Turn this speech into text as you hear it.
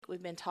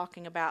we've been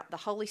talking about the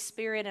Holy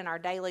Spirit in our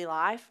daily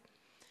life,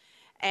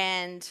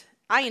 and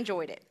I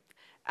enjoyed it.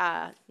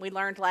 We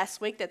learned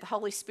last week that the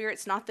Holy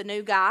Spirit's not the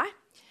new guy.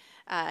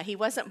 He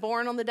wasn't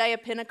born on the day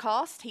of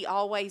Pentecost. He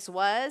always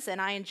was,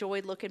 and I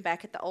enjoyed looking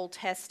back at the Old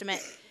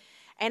Testament.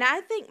 And I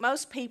think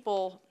most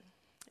people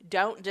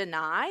don't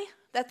deny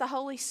that the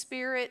Holy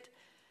Spirit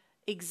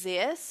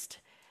exists.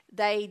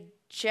 They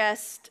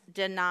just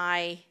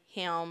deny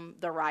him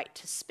the right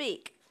to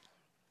speak.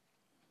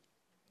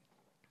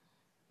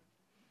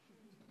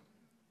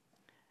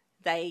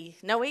 They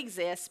know he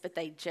exists, but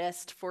they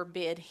just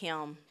forbid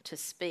him to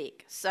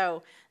speak.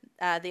 So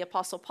the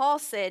Apostle Paul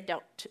said,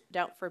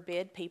 don't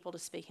forbid people to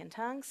speak in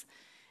tongues.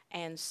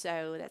 And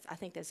so I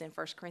think that's in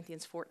 1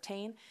 Corinthians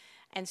 14.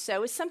 And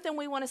so it's something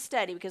we want to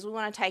study because we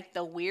want to take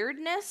the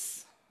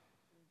weirdness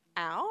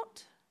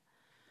out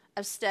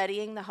of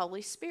studying the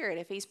Holy Spirit.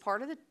 If he is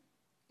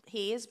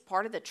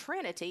part of the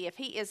Trinity, if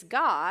he is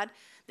God,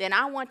 then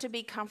I want to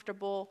be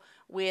comfortable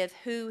with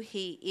who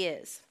he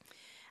is.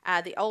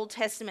 The Old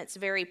Testament's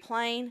very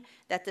plain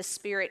that the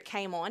Spirit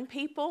came on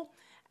people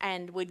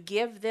and would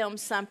give them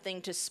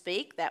something to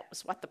speak. That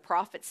was what the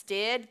prophets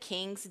did,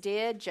 kings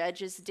did,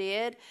 judges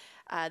did.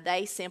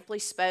 They simply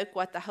spoke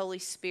what the Holy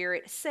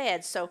Spirit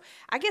said. So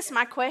I guess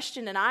my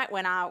question tonight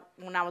when I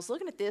was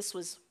looking at this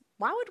was,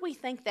 why would we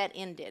think that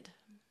ended?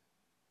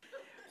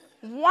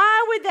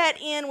 Why would that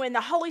end when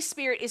the Holy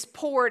Spirit is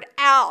poured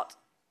out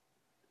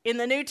in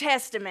the New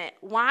Testament?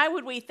 Why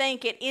would we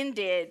think it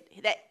ended,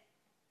 that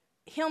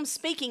him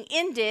speaking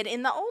ended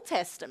in the Old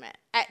Testament?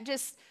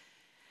 Sometimes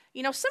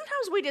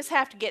we just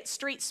have to get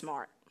street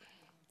smart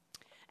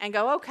and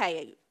go,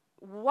 okay,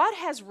 what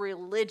has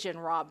religion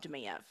robbed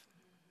me of?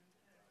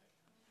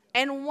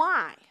 And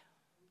why?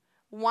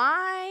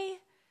 Why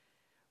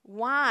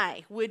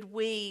would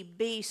we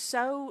be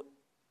so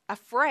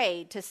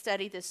afraid to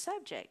study this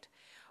subject?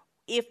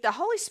 If the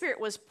Holy Spirit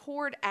was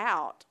poured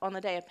out on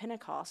the day of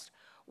Pentecost,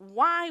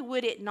 why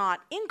would it not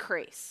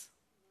increase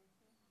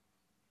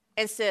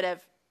instead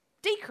of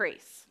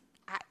decrease?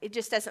 It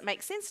just doesn't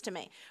make sense to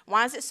me.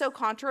 Why is it so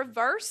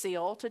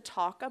controversial to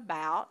talk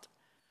about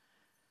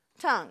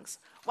tongues?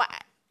 Well,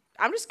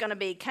 I'm just going to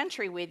be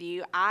country with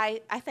you. I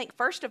think,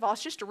 first of all,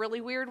 it's just a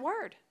really weird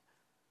word.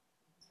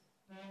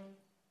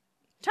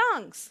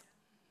 Tongues.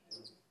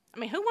 I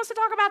mean, who wants to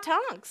talk about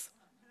tongues?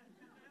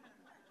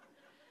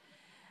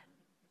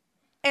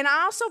 And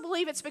I also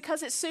believe it's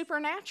because it's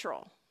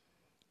supernatural.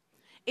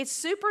 It's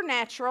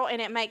supernatural,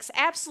 and it makes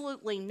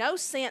absolutely no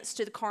sense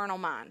to the carnal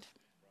mind.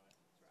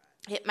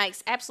 It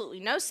makes absolutely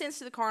no sense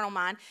to the carnal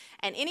mind.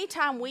 And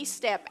anytime we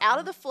step out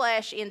of the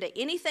flesh into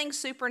anything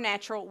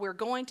supernatural, we're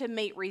going to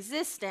meet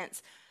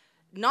resistance,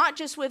 not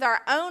just with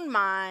our own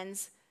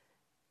minds,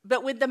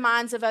 but with the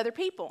minds of other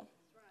people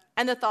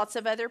and the thoughts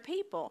of other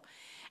people.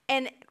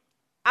 And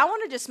I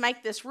want to just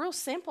make this real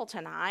simple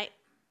tonight,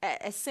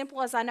 as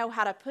simple as I know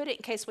how to put it,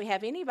 in case we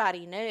have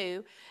anybody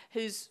new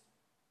who's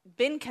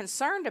been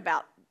concerned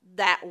about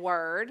that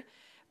word.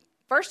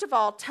 First of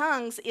all,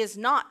 tongues is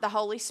not the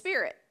Holy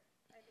Spirit.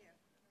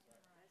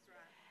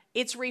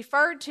 It's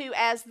referred to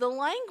as the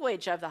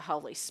language of the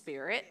Holy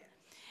Spirit.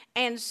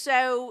 And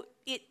so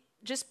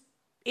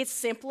it's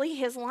simply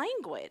his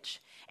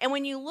language. And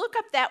when you look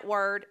up that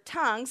word,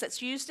 tongues,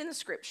 that's used in the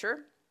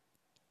scripture,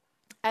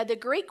 the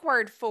Greek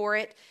word for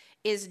it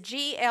is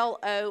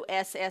Glossa.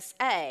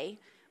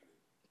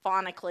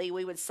 Phonically,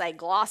 we would say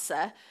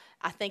glossa.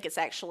 I think it's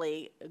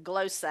actually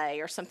glosse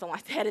or something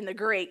like that in the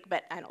Greek,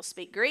 but I don't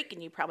speak Greek,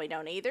 and you probably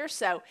don't either.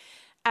 So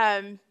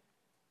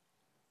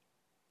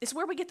it's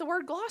where we get the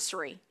word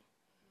glossary.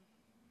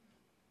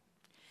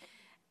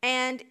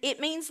 And it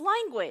means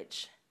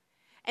language.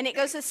 And it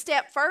goes a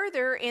step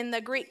further in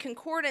the Greek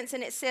concordance,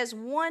 and it says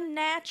one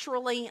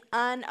naturally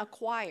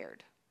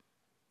unacquired.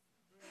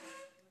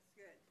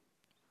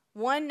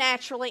 One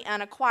naturally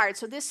unacquired.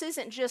 So this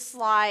isn't just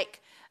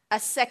like a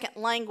second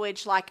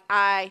language, like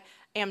I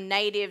am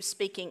native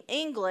speaking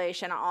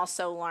English, and I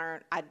also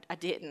learned, I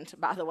didn't,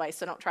 by the way,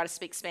 so don't try to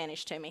speak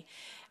Spanish to me.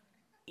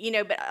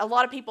 But a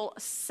lot of people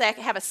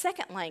have a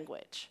second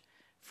language,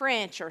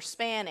 French or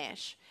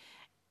Spanish.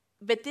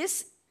 But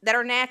that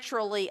are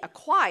naturally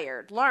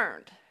acquired,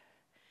 learned.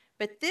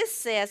 But this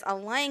says a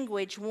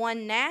language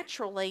one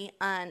naturally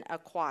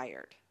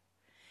unacquired.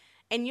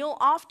 And you'll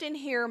often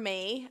hear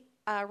me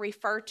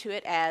refer to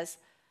it as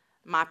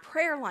my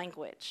prayer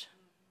language.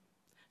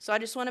 So I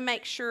just want to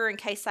make sure, in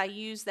case I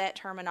use that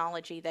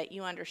terminology, that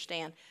you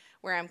understand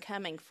where I'm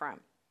coming from.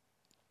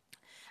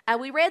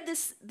 We read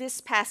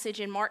this passage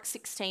in Mark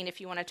 16, if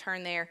you want to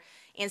turn there,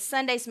 in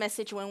Sunday's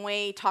message when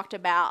we talked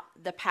about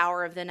the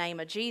power of the name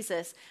of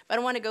Jesus. But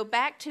I want to go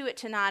back to it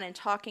tonight and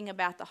talking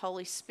about the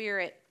Holy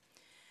Spirit.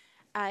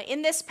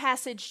 In this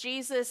passage,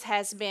 Jesus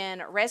has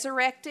been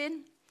resurrected.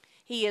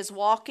 He is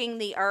walking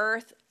the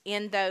earth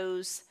in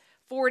those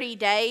 40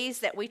 days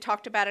that we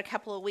talked about a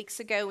couple of weeks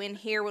ago in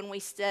here when we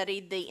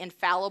studied the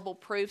infallible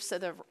proofs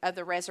of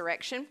the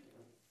resurrection.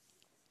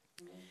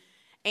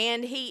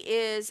 And he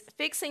is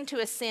fixing to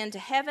ascend to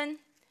heaven.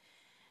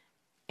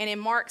 And in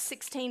Mark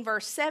 16,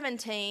 verse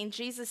 17,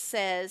 Jesus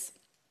says,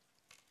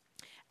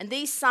 And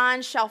these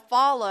signs shall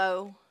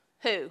follow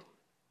who?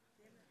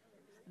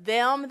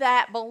 Them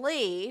that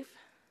believe.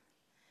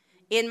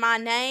 In my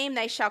name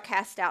they shall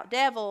cast out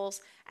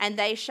devils, and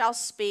they shall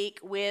speak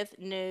with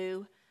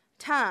new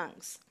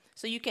tongues.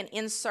 So you can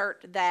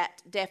insert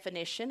that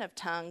definition of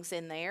tongues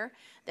in there,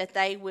 that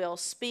they will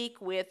speak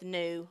with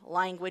new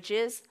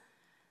languages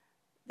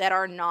that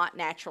are not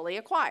naturally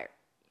acquired.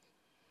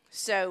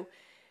 So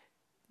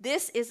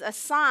this is a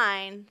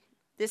sign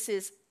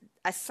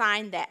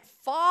that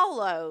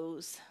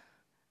follows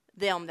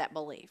them that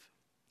believe.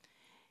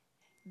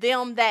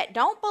 Them that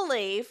don't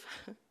believe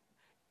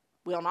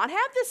will not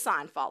have this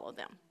sign follow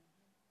them.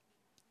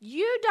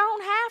 You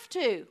don't have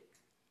to.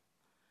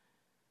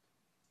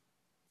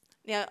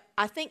 Now,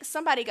 I think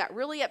somebody got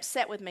really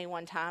upset with me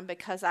one time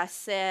because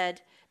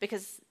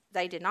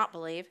they did not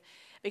believe,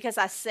 because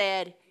I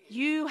said,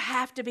 you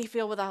have to be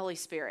filled with the Holy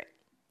Spirit.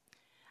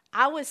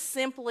 I was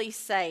simply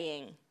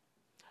saying,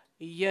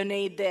 you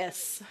need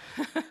this.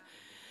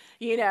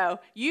 You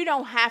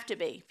don't have to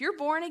be. If you're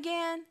born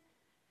again,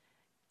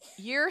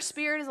 your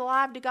spirit is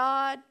alive to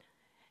God,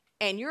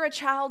 and you're a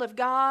child of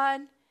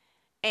God,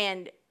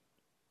 and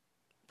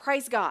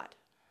praise God.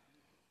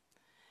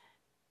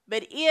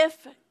 But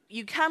if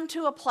you come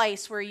to a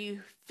place where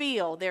you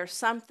feel there's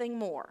something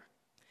more,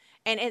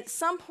 and at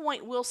some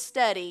point we'll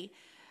study,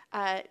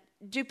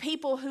 do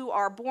people who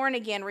are born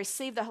again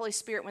receive the Holy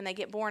Spirit when they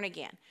get born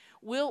again?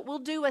 We'll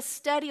do a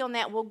study on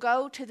that. We'll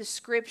go to the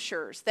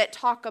scriptures that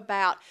talk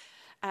about,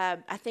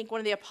 I think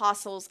one of the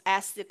apostles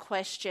asked the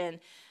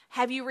question,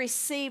 have you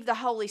received the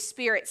Holy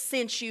Spirit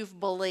since you've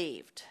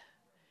believed?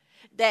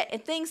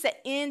 And things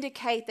that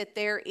indicate that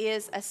there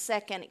is a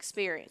second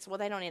experience. Well,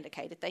 they don't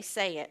indicate it, they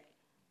say it.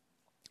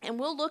 And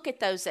we'll look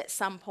at those at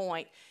some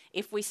point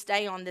if we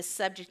stay on this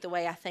subject the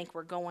way I think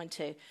we're going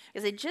to.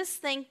 Because I just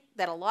think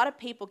that a lot of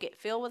people get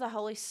filled with the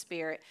Holy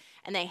Spirit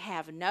and they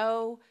have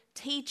no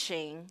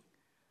teaching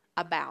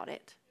about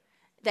it.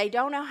 They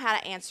don't know how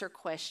to answer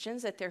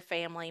questions that their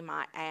family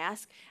might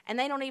ask, and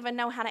they don't even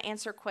know how to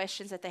answer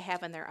questions that they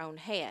have in their own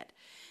head.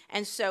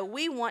 And so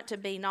we want to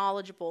be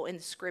knowledgeable in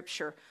the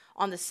Scripture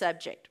on the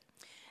subject.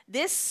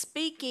 This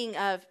speaking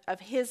of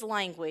his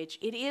language,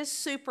 it is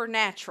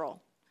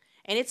supernatural,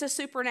 and it's a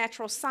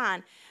supernatural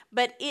sign,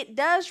 but it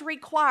does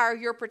require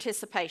your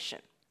participation.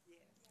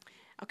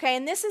 Okay,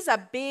 and this is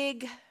a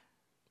big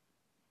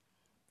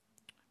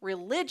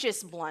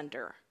religious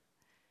blunder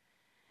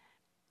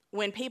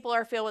when people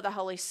are filled with the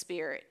Holy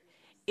Spirit,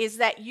 is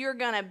that you're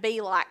going to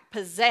be like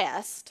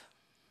possessed,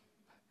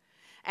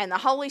 and the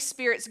Holy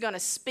Spirit's going to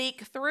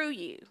speak through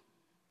you.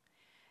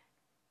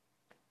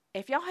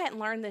 If y'all hadn't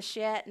learned this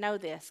yet, know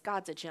this: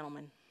 God's a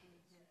gentleman.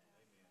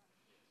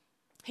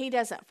 He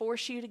doesn't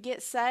force you to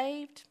get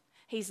saved.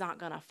 He's not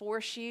going to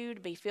force you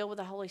to be filled with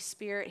the Holy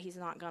Spirit. He's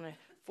not going to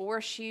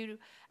force you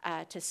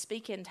to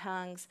speak in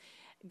tongues.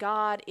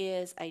 God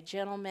is a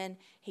gentleman.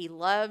 He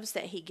loves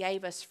that he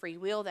gave us free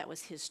will. That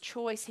was his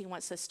choice. He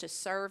wants us to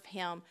serve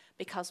him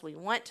because we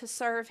want to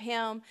serve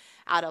him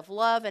out of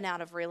love and out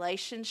of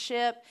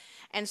relationship.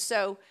 And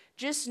so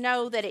just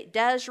know that it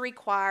does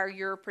require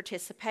your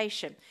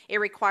participation. It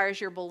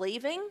requires your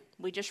believing.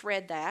 We just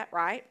read that,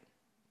 right?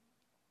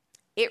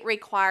 It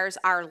requires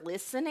our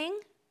listening.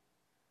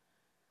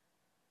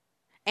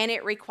 And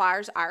it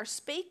requires our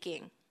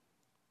speaking.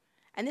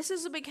 And this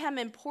has become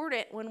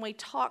important when we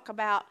talk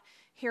about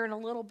here in a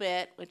little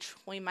bit, which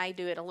we may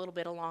do it a little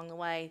bit along the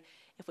way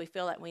if we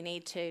feel that we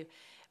need to.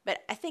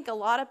 But I think a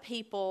lot of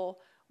people,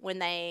 when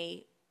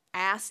they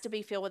ask to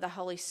be filled with the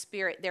Holy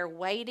Spirit, they're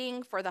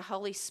waiting for the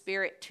Holy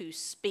Spirit to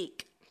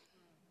speak.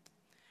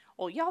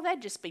 Well, y'all,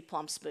 that'd just be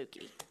plumb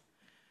spooky.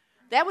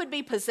 That would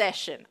be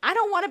possession. I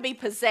don't want to be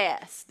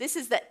possessed. This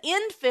is the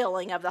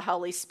infilling of the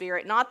Holy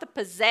Spirit, not the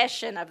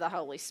possession of the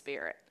Holy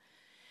Spirit.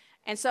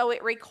 And so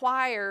it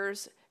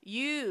requires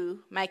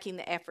you making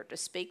the effort to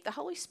speak. The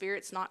Holy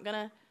Spirit's not going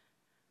to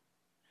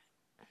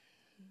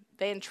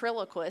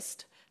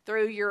ventriloquist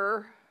through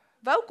your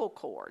vocal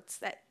cords.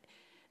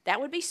 That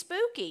would be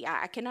spooky.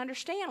 I can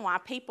understand why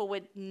people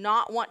would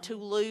not want to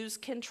lose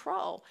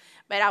control.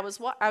 But I was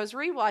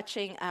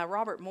rewatching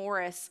Robert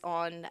Morris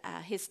on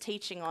his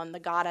teaching on the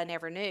God I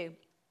Never Knew.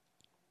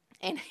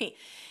 And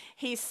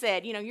he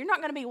said, you're not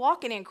going to be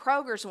walking in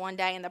Kroger's one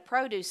day in the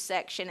produce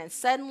section and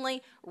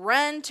suddenly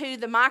run to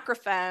the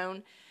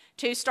microphone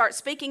to start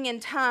speaking in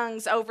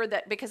tongues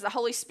because the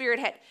Holy Spirit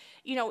had,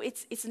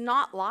 it's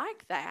not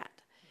like that.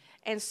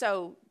 And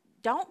so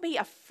don't be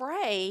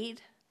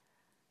afraid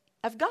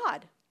of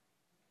God.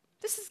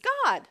 This is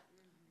God.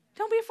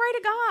 Don't be afraid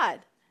of God.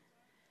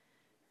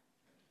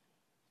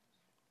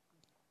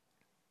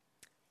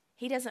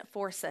 He doesn't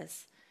force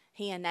us.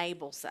 He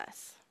enables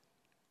us.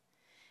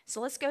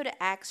 So let's go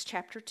to Acts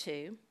chapter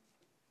 2.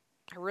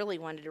 I really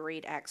wanted to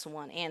read Acts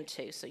 1 and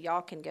 2, so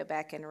y'all can go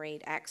back and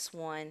read Acts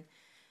 1.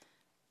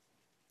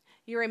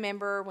 You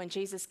remember when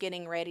Jesus is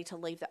getting ready to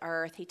leave the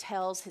earth, he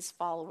tells his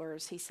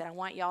followers, he said, I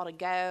want y'all to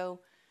go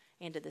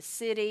into the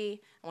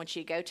city. I want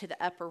you to go to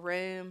the upper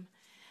room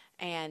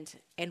and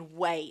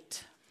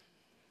wait.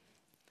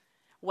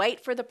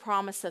 Wait for the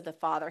promise of the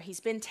Father. He's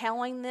been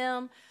telling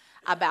them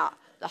about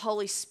the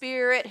Holy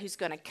Spirit who's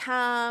going to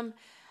come,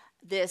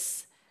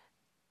 this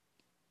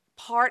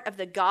part of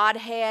the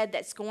Godhead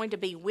that's going to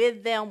be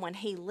with them when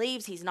he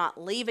leaves. He's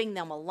not leaving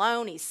them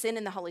alone. He's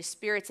sending the Holy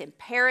Spirit. It's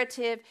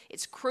imperative.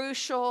 It's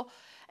crucial.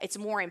 It's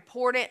more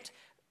important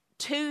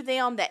to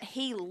them that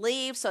he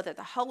leaves so that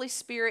the Holy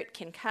Spirit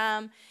can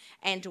come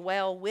and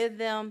dwell with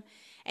them.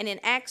 And in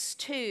Acts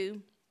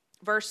 2,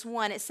 verse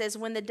 1, it says,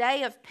 when the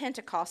day of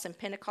Pentecost, and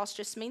Pentecost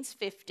just means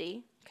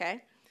 50,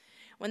 okay?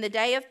 When the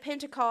day of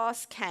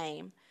Pentecost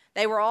came,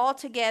 they were all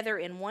together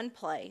in one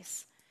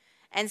place.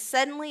 And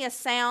suddenly a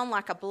sound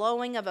like a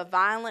blowing of a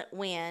violent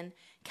wind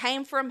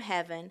came from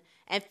heaven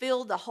and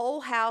filled the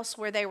whole house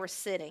where they were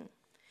sitting.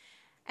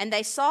 And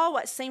they saw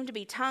what seemed to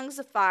be tongues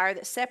of fire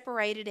that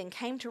separated and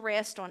came to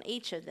rest on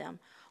each of them.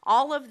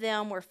 All of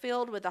them were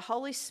filled with the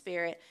Holy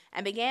Spirit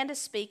and began to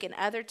speak in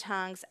other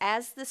tongues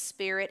as the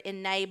Spirit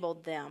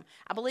enabled them.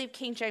 I believe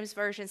King James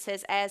Version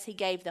says, as he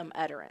gave them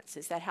utterance.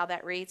 Is that how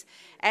that reads?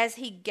 As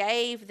he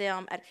gave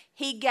them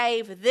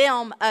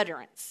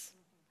utterance.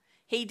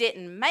 He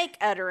didn't make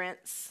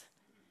utterance.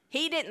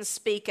 He didn't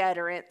speak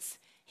utterance.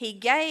 He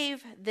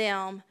gave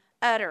them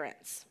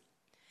utterance.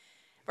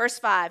 Verse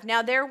 5,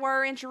 now there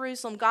were in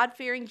Jerusalem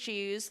God-fearing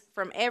Jews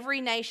from every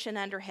nation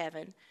under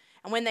heaven.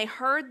 And when they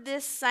heard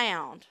this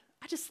sound,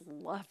 I just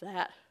love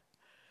that.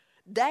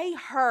 They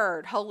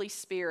heard Holy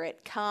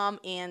Spirit come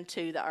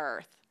into the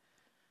earth.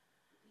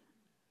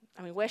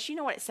 I mean, Wes, you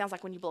know what it sounds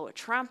like when you blow a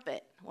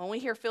trumpet. When we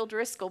hear Phil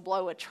Driscoll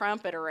blow a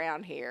trumpet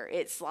around here,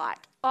 it's like,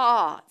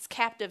 it's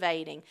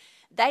captivating.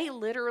 They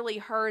literally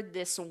heard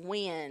this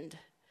wind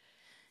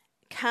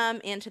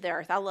come into the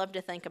earth. I love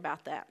to think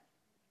about that.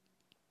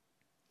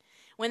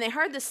 When they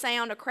heard the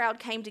sound, a crowd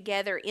came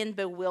together in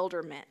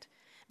bewilderment,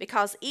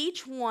 because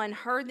each one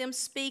heard them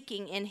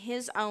speaking in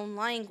his own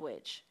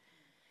language.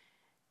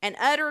 And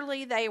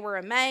utterly they were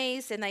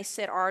amazed, and they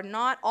said, are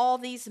not all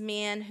these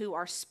men who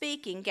are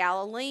speaking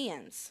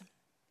Galileans?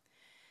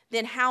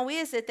 Then how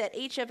is it that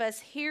each of us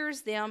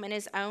hears them in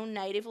his own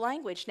native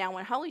language? Now,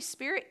 when Holy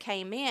Spirit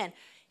came in,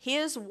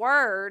 his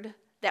word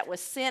that was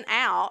sent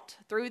out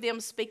through them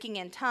speaking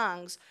in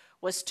tongues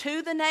was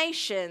to the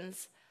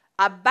nations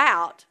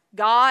about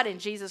God and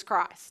Jesus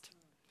Christ.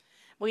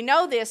 We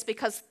know this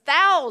because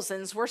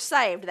thousands were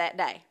saved that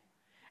day,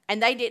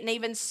 and they didn't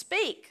even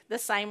speak the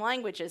same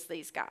language as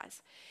these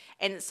guys.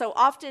 And so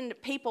often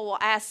people will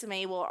ask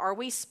me, well, are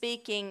we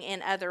speaking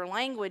in other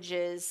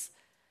languages,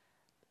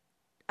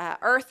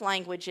 earth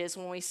languages,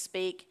 when we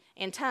speak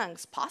in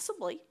tongues?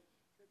 Possibly,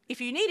 if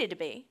you needed to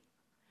be.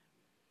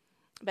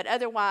 But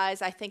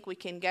otherwise, I think we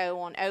can go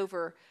on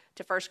over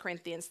to 1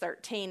 Corinthians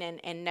 13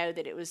 and know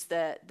that it was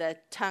the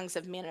tongues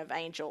of men and of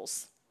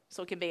angels.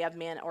 So it can be of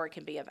men or it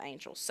can be of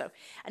angels. So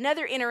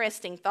another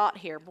interesting thought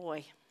here,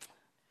 boy.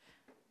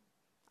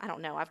 I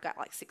don't know, I've got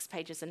like 6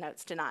 pages of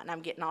notes tonight and I'm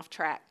getting off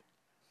track.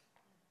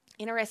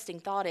 Interesting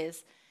thought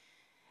is,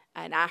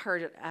 and I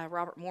heard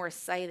Robert Morris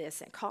say this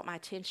and it caught my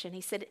attention.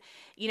 He said,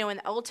 you know, in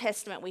the Old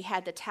Testament we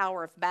had the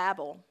Tower of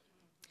Babel,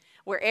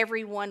 where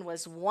everyone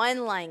was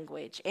one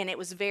language, and it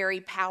was very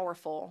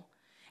powerful.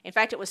 In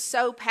fact, it was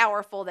so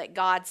powerful that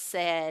God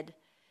said,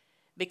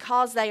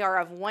 because they are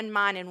of one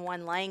mind and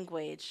one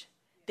language,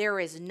 there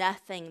is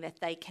nothing that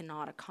they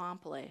cannot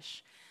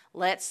accomplish.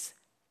 Let's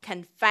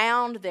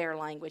confound their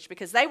language,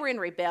 because they were in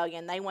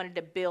rebellion. They wanted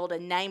to build a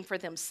name for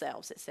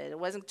themselves, it said. It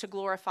wasn't to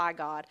glorify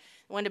God.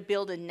 They wanted to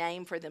build a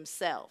name for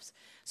themselves.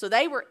 So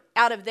they were,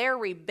 out of their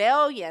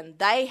rebellion,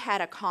 they had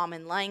a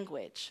common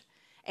language,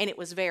 and it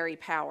was very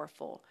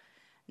powerful.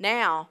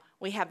 Now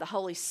we have the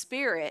Holy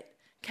Spirit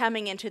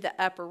coming into the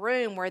upper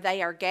room where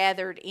they are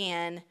gathered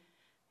in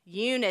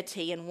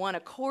unity in one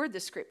accord, the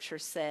Scripture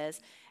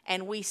says,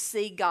 and we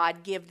see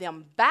God give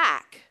them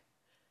back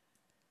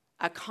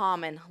a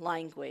common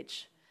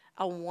language,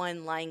 a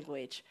one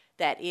language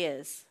that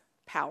is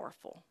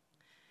powerful.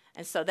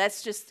 And so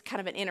that's just kind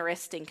of an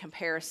interesting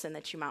comparison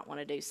that you might want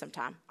to do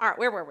sometime. All right,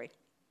 where were we?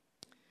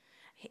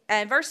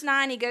 In verse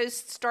 9, he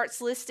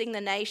starts listing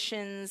the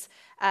nations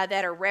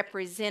that are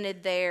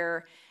represented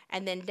there.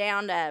 And then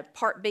down to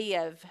part B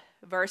of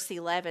verse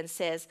 11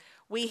 says,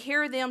 we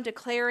hear them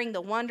declaring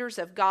the wonders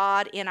of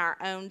God in our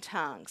own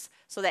tongues.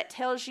 So that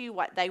tells you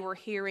what they were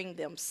hearing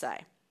them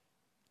say.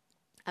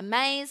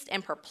 Amazed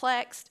and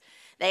perplexed,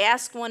 they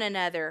asked one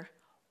another,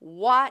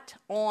 what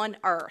on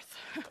earth?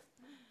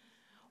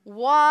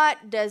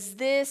 What does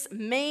this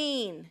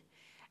mean?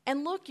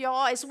 And look,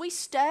 y'all, as we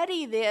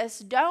study this,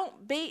 don't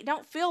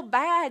feel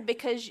bad,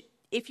 because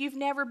if you've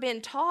never been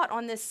taught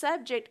on this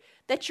subject,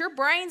 that your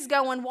brain's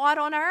going, what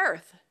on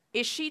earth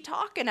is she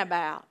talking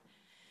about?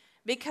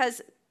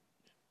 Because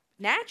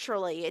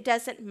naturally, it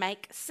doesn't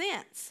make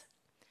sense.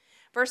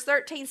 Verse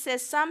 13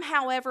 says, some,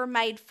 however,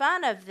 made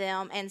fun of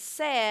them and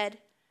said,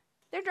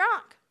 they're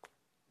drunk.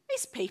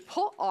 These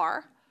people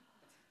are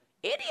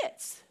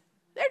idiots.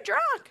 They're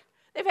drunk.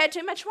 They've had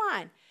too much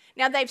wine.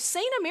 Now, they've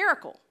seen a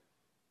miracle.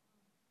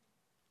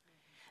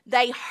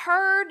 They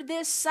heard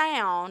this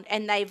sound,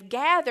 and they've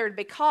gathered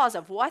because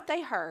of what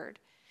they heard.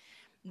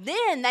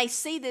 Then they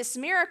see this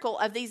miracle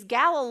of these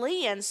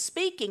Galileans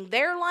speaking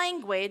their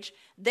language.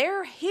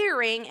 They're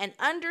hearing and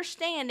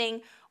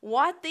understanding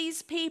what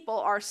these people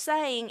are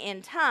saying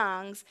in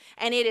tongues,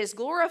 and it is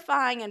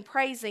glorifying and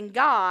praising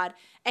God,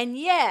 and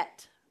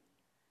yet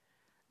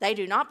they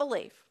do not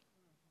believe.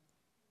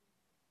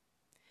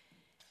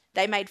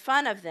 They made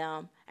fun of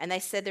them, and they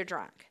said they're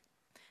drunk.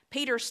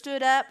 Peter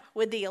stood up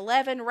with the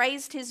 11,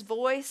 raised his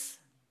voice,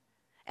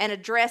 and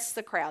addressed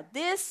the crowd.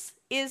 This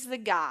is the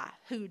guy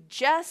who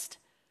just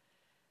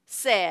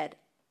said,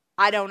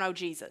 I don't know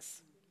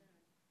Jesus.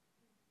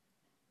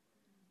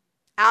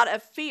 Out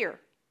of fear,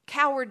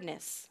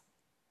 cowardness,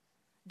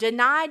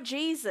 denied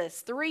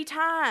Jesus 3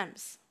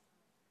 times.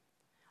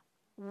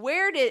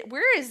 Where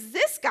is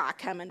this guy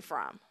coming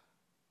from?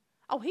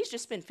 Oh, he's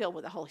just been filled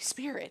with the Holy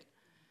Spirit.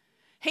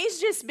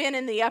 He's just been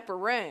in the upper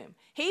room.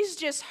 He's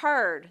just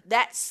heard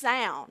that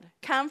sound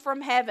come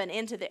from heaven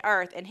into the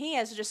earth, and he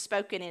has just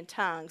spoken in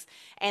tongues.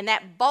 And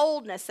that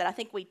boldness that I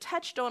think we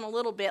touched on a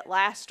little bit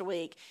last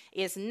week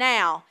is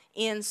now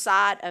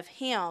inside of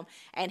him.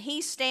 And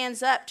he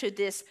stands up to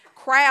this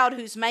crowd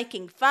who's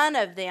making fun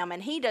of them,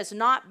 and he does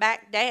not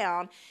back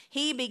down.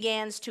 He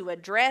begins to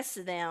address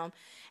them.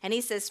 And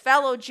he says,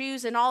 fellow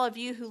Jews and all of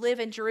you who live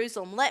in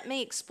Jerusalem, let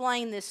me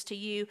explain this to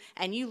you,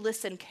 and you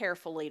listen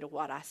carefully to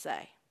what I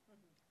say.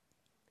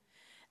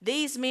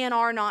 These men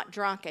are not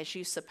drunk as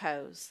you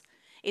suppose.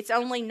 It's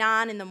only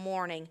 9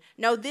 a.m.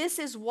 No, this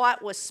is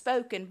what was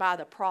spoken by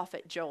the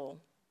prophet Joel.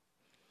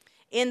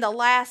 In the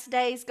last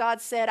days, God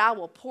said, I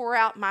will pour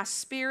out my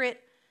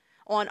spirit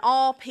on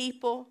all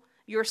people.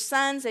 Your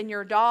sons and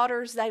your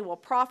daughters, they will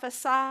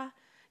prophesy.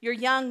 Your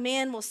young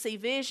men will see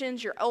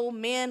visions. Your old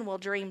men will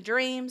dream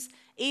dreams.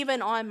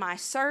 Even on my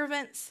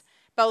servants,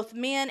 both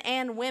men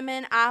and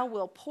women, I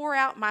will pour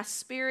out my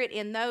spirit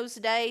in those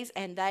days,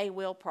 and they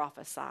will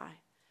prophesy.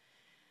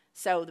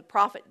 So the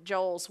prophet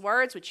Joel's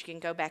words, which you can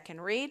go back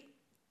and read,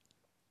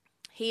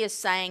 he is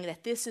saying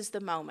that this is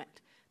the moment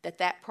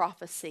that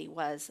prophecy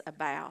was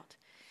about.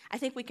 I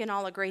think we can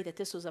all agree that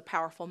this was a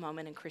powerful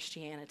moment in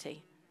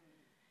Christianity.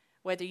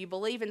 Whether you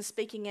believe in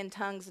speaking in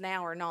tongues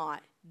now or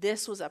not,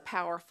 this was a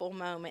powerful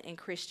moment in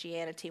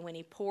Christianity when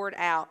he poured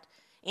out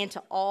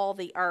into all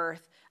the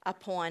earth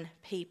upon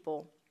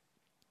people.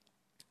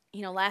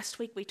 You know, last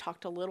week we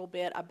talked a little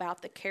bit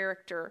about the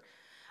character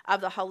of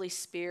the Holy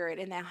Spirit,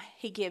 and now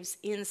he gives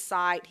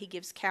insight, he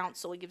gives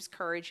counsel, he gives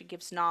courage, he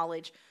gives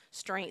knowledge,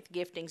 strength,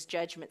 giftings,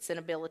 judgments, and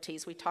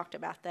abilities. We talked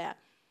about that.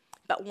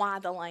 But why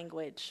the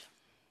language?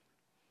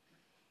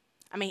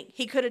 I mean,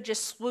 he could have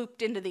just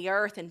swooped into the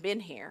earth and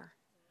been here.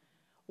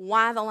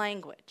 Why the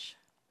language?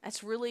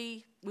 That's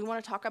really, we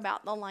want to talk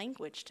about the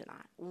language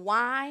tonight.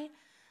 Why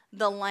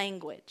the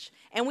language?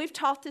 And we've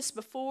taught this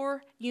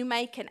before. You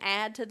can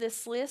add to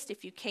this list.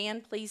 If you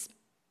can, please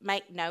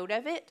make note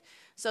of it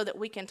so that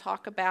we can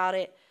talk about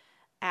it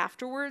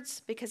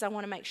afterwards, because I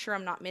want to make sure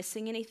I'm not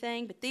missing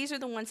anything. But these are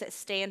the ones that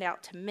stand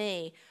out to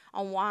me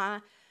on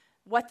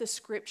what the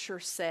scripture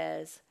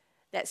says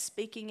that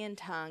speaking in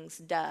tongues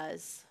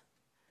does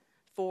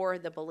for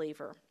the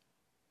believer.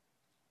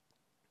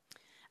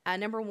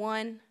 Number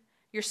 1,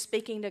 you're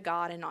speaking to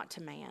God and not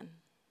to man.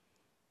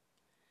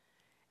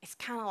 It's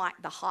kind of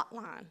like the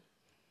hotline,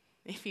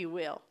 if you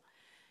will.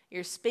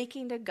 You're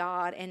speaking to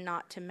God and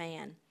not to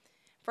man.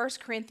 1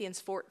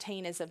 Corinthians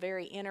 14 is a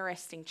very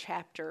interesting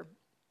chapter.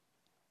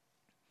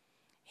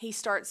 He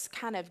starts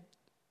kind of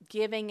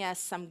giving us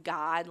some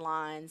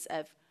guidelines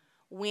of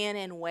when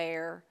and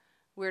where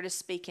we're to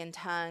speak in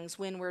tongues,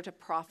 when we're to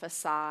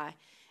prophesy.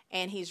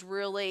 And he's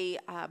really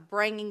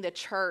bringing the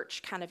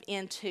church kind of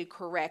into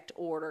correct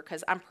order,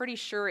 because I'm pretty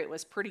sure it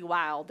was pretty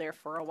wild there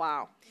for a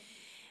while.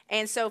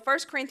 And so 1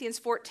 Corinthians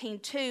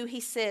 14:2,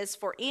 he says,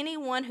 for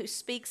anyone who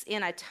speaks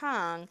in a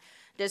tongue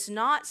does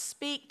not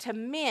speak to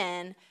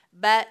men,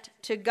 but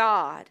to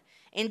God.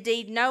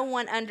 Indeed, no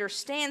one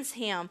understands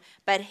him,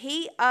 but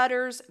he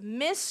utters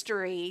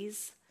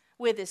mysteries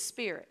with his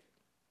spirit.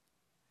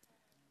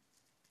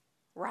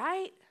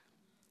 Right?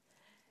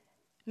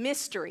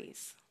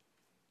 Mysteries.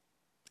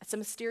 That's a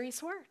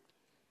mysterious word.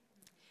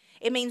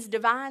 It means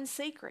divine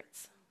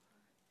secrets.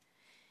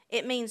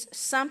 It means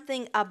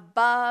something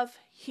above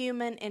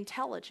human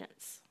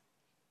intelligence.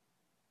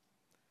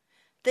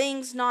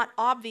 Things not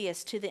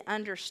obvious to the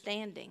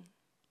understanding.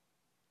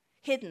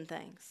 Hidden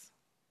things.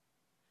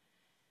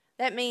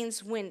 That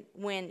means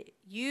when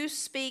you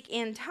speak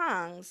in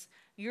tongues,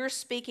 you're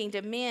speaking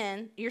to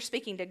men, you're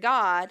speaking to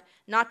God,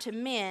 not to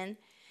men,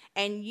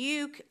 and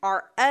you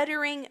are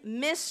uttering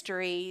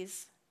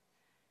mysteries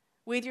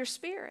with your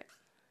spirit.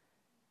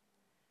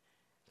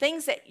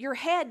 Things that your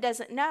head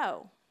doesn't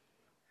know.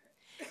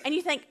 And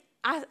you think,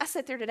 I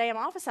sat there today in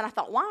my office and I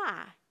thought,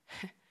 why?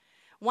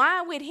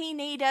 Why would he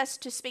need us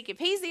to speak? If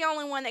he's the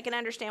only one that can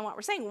understand what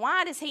we're saying,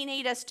 why does he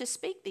need us to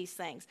speak these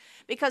things?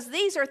 Because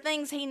these are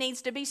things he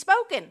needs to be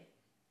spoken.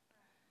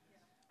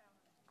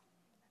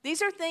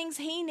 These are things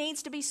he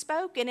needs to be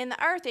spoken in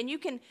the earth. And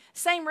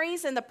same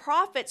reason the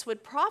prophets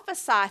would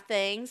prophesy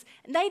things,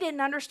 and they didn't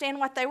understand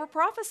what they were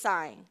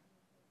prophesying.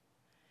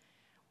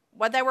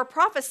 When they were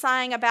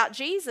prophesying about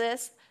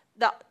Jesus,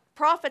 the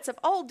prophets of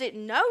old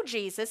didn't know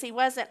Jesus. He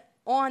wasn't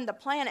on the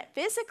planet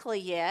physically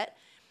yet.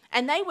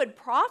 And they would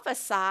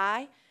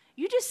prophesy.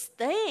 You just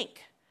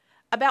think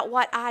about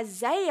what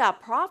Isaiah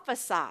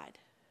prophesied.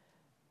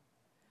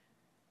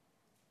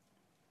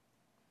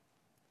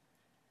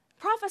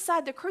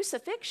 Prophesied the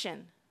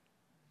crucifixion.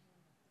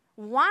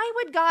 Why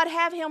would God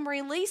have him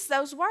release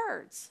those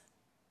words?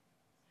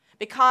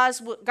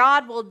 Because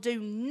God will do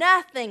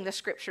nothing, the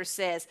scripture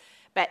says,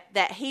 but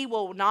that he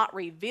will not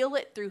reveal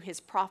it through his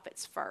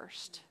prophets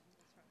first.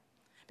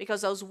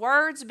 Because those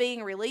words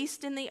being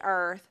released in the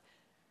earth,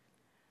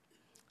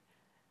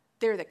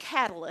 they're the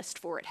catalyst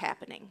for it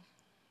happening.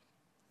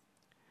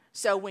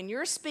 So when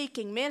you're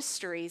speaking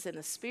mysteries in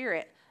the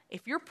Spirit,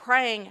 if you're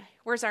praying,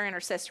 where's our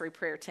intercessory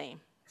prayer team?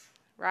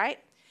 Right?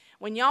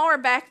 When y'all are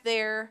back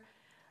there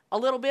a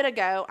little bit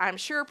ago, I'm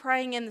sure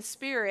praying in the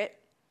Spirit,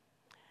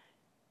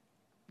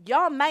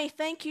 y'all may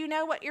think you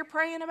know what you're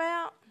praying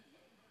about.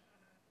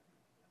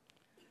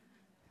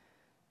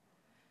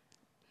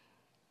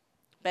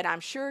 But I'm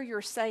sure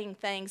you're saying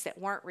things that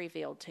weren't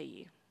revealed to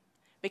you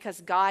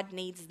because God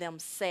needs them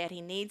said.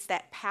 He needs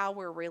that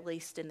power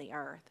released in the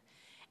earth.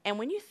 And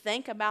when you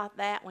think about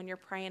that when you're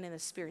praying in the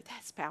Spirit,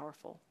 that's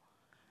powerful.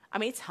 I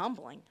mean, it's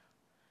humbling.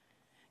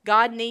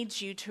 God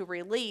needs you to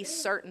release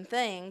certain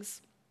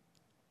things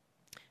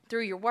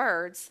through your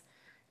words,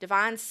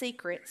 divine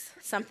secrets,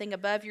 something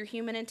above your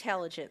human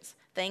intelligence,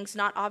 things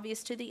not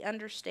obvious to the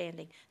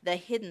understanding. The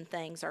hidden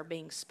things are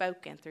being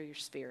spoken through your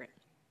spirit.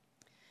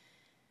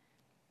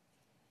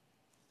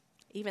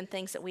 Even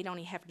things that we don't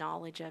even have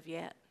knowledge of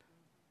yet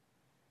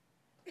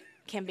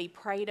can be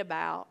prayed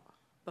about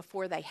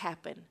before they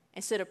happen.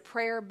 Instead of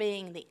prayer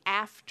being the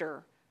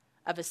after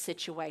of a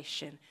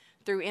situation,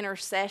 through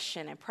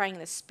intercession and praying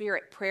in the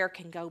Spirit, prayer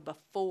can go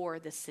before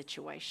the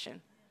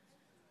situation.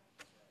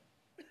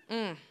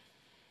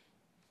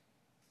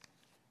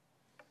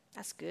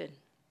 That's good.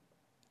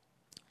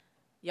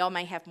 Y'all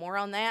may have more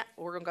on that,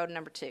 or we're going to go to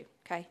number 2,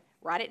 okay?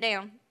 Write it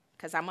down,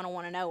 because I'm going to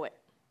want to know it.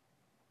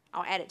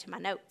 I'll add it to my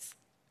notes.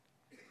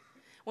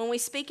 When we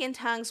speak in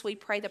tongues, we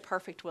pray the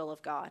perfect will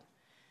of God.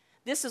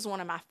 This is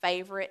one of my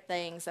favorite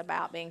things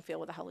about being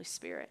filled with the Holy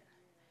Spirit.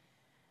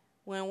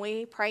 When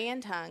we pray in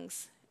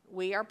tongues,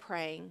 we are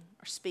praying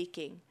or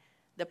speaking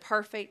the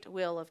perfect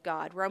will of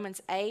God.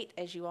 Romans 8,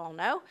 as you all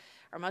know,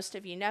 or most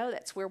of you know,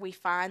 that's where we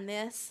find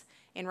this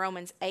in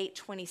Romans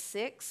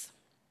 8:26.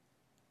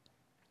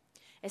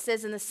 It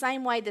says, in the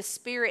same way, the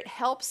Spirit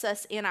helps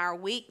us in our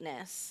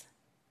weakness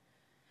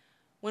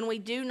when we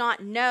do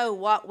not know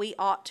what we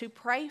ought to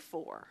pray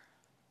for.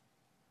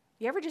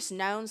 You ever just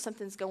known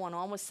something's going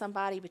on with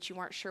somebody, but you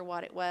weren't sure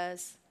what it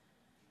was?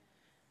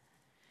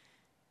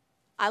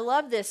 I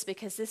love this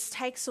because this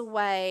takes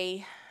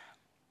away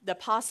the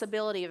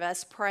possibility of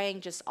us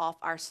praying just off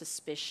our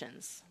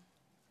suspicions.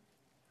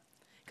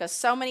 Because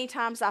so many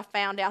times I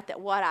found out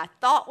that what I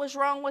thought was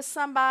wrong with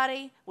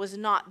somebody was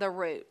not the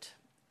root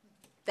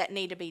that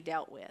need to be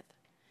dealt with.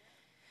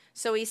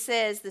 So he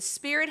says, the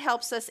Spirit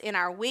helps us in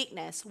our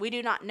weakness. We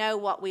do not know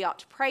what we ought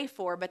to pray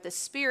for, but the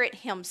Spirit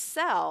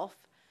himself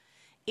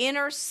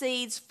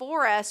intercedes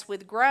for us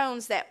with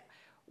groans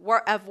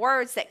of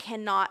words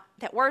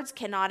that words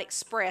cannot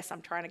express.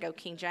 I'm trying to go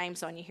King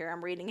James on you here.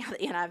 I'm reading out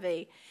the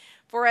NIV.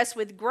 For us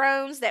with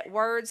groans that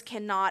words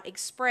cannot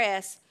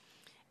express.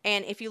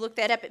 And if you look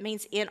that up, it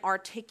means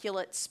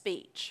inarticulate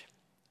speech.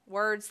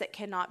 Words that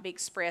cannot be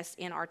expressed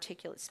in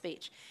articulate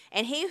speech.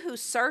 And he who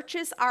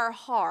searches our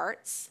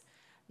hearts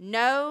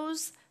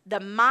knows the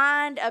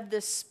mind of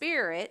the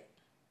Spirit,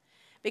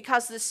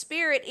 because the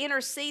Spirit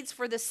intercedes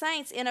for the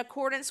saints in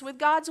accordance with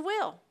God's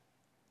will.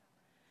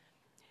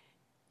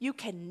 You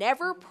can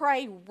never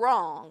pray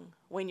wrong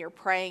when you're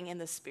praying in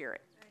the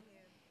Spirit.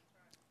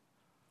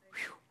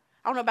 Whew.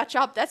 I don't know about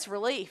y'all, but that's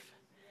relief.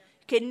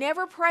 You can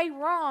never pray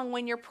wrong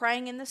when you're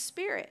praying in the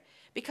Spirit,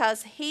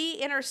 because he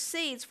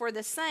intercedes for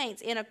the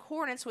saints in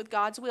accordance with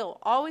God's will.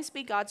 Always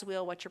be God's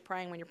will what you're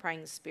praying when you're praying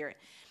in the Spirit.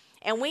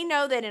 And we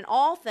know that in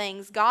all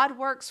things, God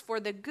works for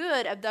the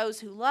good of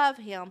those who love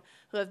him,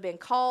 who have been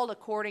called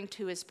according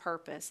to his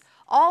purpose.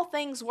 All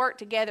things work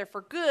together for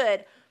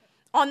good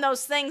on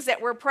those things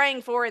that we're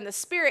praying for in the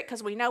Spirit,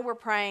 because we know we're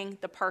praying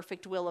the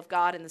perfect will of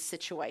God in the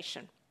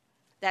situation.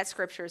 That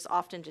scripture is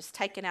often just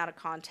taken out of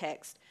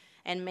context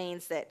and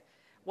means that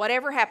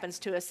whatever happens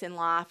to us in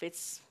life,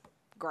 it's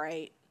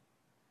great.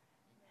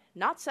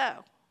 Not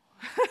so.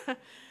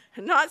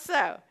 Not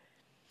so.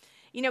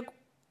 You know,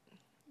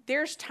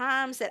 there's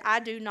times that I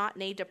do not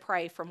need to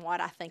pray from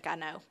what I think I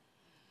know.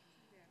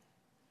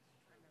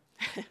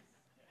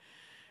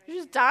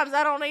 There's times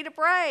I don't need to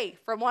pray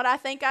from what I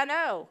think I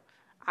know.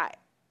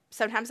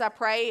 Sometimes I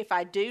pray if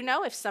I do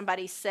know, if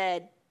somebody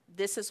said,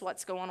 this is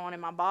what's going on in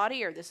my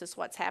body or this is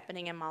what's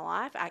happening in my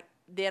life,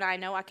 then I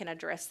know I can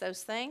address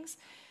those things.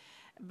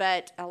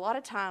 But a lot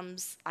of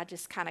times I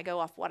just kind of go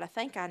off what I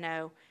think I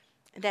know,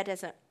 and that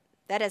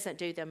doesn't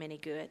do them any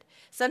good.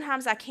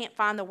 Sometimes I can't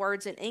find the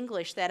words in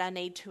English that I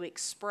need to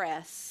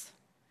express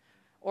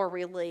or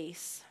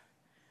release.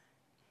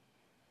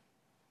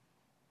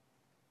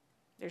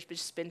 There's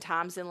just been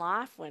times in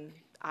life when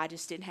I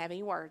just didn't have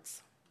any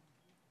words.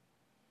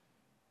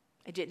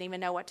 I didn't even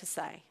know what to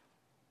say.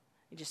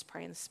 You just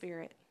pray in the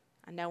Spirit.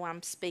 I know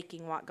I'm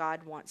speaking what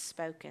God wants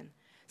spoken.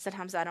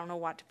 Sometimes I don't know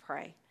what to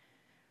pray.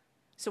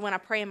 So when I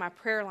pray in my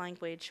prayer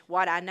language,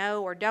 what I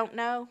know or don't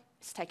know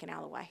is taken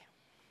out of the way.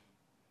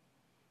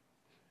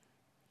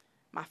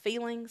 My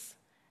feelings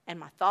and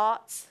my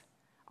thoughts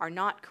are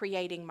not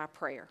creating my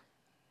prayer.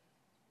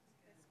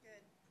 That's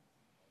good.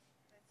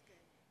 That's good.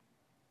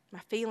 My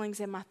feelings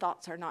and my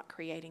thoughts are not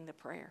creating the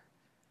prayer.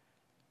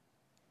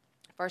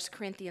 1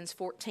 Corinthians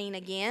 14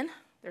 again.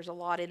 There's a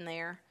lot in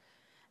there.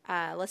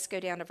 Let's go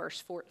down to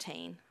verse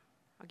 14.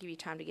 I'll give you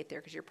time to get there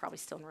because you're probably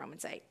still in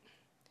Romans 8.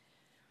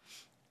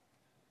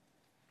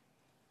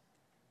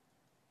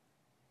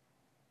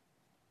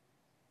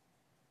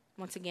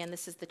 Once again,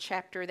 this is the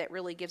chapter that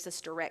really gives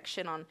us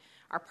direction on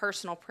our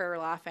personal prayer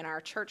life and our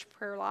church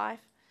prayer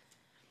life.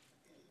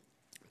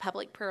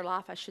 Public prayer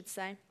life, I should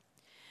say.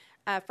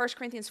 1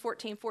 Corinthians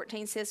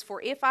 14:14 says,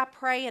 "For if I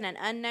pray in an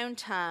unknown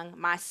tongue,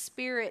 my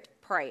spirit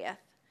prayeth,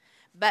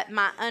 but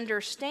my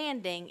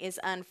understanding is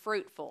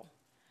unfruitful."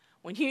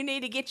 When you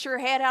need to get your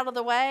head out of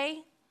the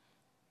way,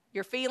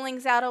 your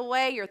feelings out of the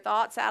way, your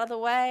thoughts out of the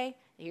way,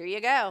 here you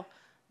go.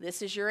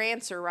 This is your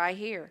answer right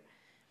here.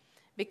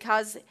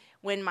 Because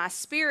when my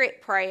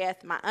spirit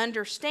prayeth, my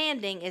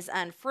understanding is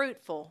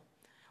unfruitful.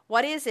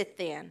 What is it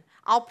then?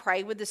 I'll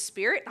pray with the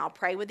Spirit, and I'll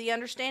pray with the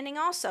understanding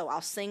also.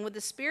 I'll sing with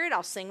the Spirit,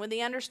 I'll sing with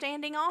the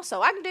understanding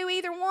also. I can do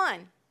either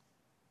one.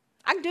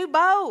 I can do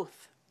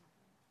both.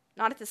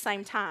 Not at the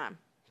same time,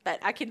 but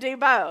I can do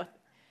both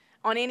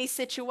on any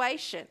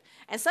situation.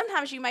 And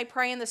sometimes you may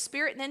pray in the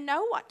Spirit and then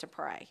know what to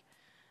pray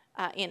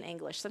in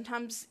English.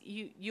 Sometimes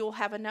you'll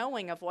have a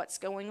knowing of what's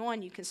going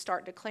on. You can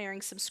start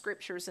declaring some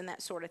scriptures and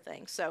that sort of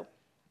thing. So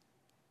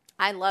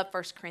I love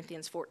 1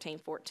 Corinthians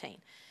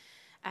 14:14.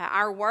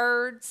 Our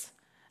words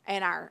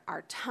and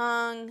our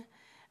tongue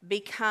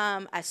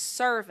become a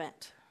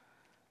servant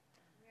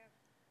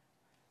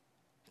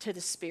to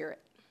the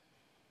Spirit.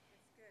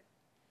 That's good.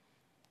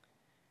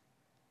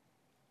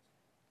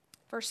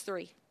 Verse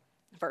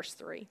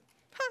 3.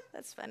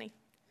 That's funny.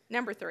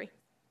 Number 3.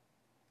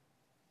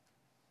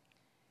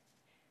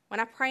 When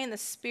I pray in the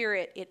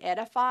Spirit, it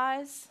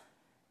edifies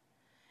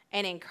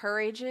and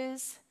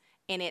encourages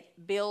and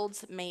it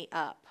builds me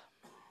up.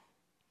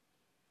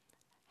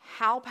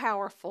 How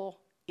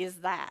powerful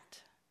is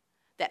that?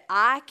 That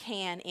I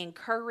can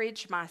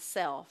encourage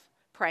myself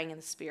praying in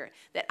the Spirit.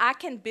 That I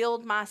can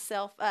build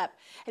myself up.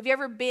 Have you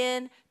ever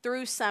been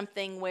through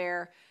something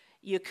where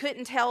you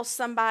couldn't tell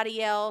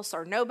somebody else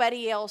or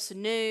nobody else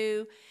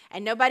knew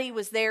and nobody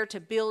was there to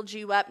build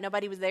you up,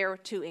 nobody was there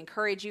to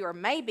encourage you, or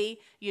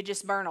maybe you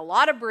just burned a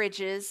lot of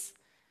bridges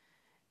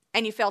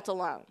and you felt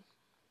alone?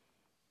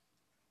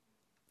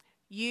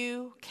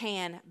 You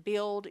can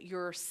build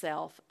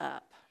yourself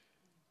up.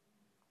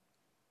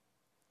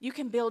 You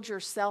can build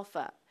yourself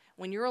up.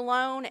 When you're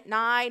alone at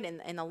night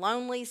and the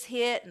lonelies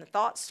hit and the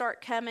thoughts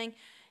start coming,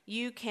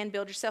 you can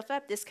build yourself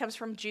up. This comes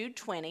from Jude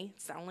 20.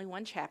 It's only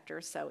one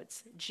chapter, so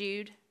it's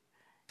Jude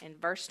in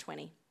verse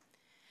 20.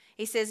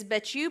 He says,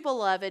 "But you,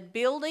 beloved,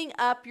 building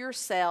up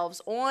yourselves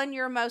on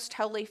your most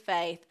holy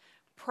faith,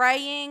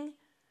 praying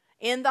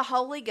in the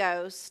Holy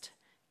Ghost,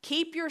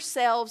 keep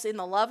yourselves in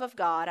the love of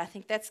God," I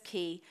think that's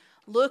key,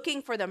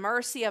 "looking for the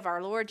mercy of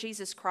our Lord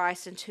Jesus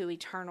Christ into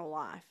eternal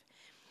life."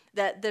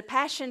 The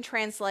Passion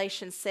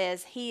Translation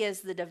says, He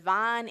is the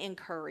divine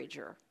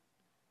encourager.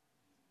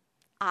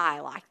 I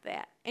like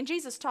that. And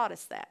Jesus taught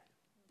us that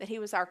He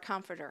was our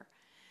comforter,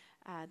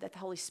 that the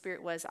Holy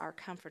Spirit was our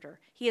comforter.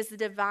 He is the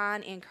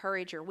divine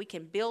encourager. We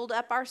can build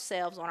up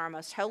ourselves on our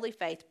most holy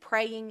faith,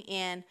 praying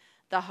in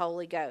the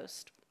Holy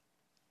Ghost.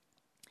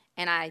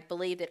 And I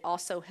believe it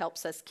also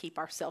helps us keep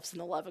ourselves in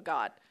the love of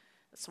God.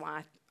 That's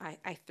why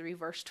I threw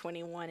verse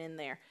 21 in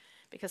there,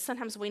 because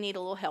sometimes we need a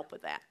little help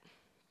with that.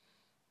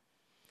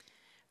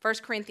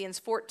 1 Corinthians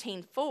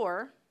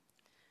 14:4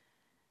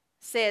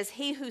 says,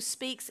 "He who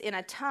speaks in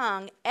a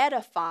tongue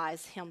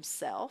edifies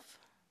himself,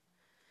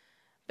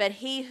 but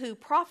he who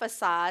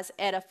prophesies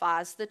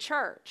edifies the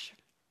church."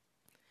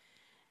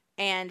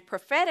 And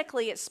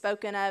prophetically it's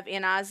spoken of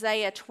in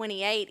Isaiah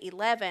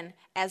 28:11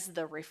 as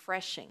the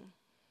refreshing.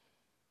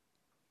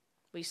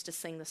 We used to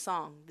sing the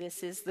song,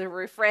 "This is the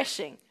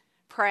refreshing,"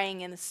 praying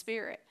in the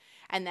Spirit.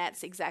 And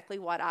that's exactly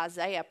what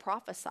Isaiah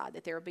prophesied,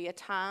 that there would be a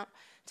time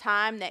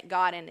that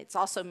God, and it's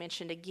also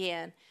mentioned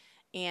again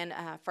in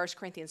 1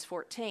 Corinthians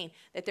 14,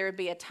 that there would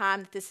be a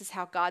time that this is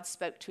how God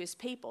spoke to his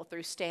people,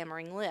 through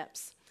stammering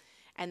lips,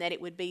 and that it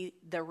would be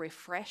the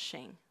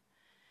refreshing.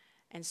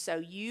 And so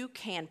you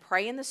can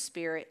pray in the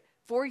Spirit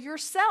for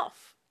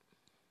yourself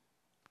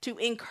to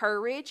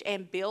encourage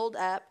and build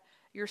up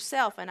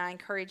yourself, and I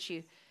encourage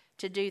you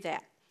to do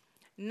that.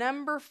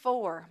 Number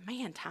 4,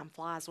 man, time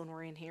flies when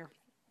we're in here.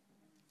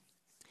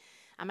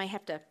 I may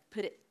have to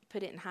put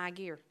it in high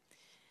gear.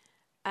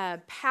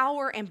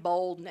 Power and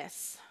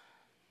boldness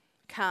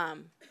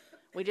come.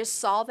 We just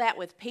saw that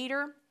with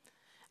Peter.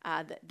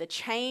 the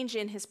change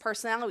in his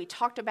personality. We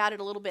talked about it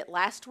a little bit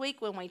last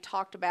week when we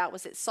talked about,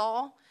 was it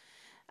Saul?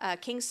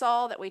 King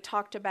Saul that we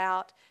talked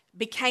about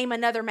became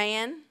another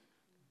man.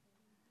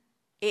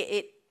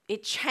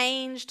 It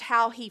changed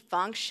how he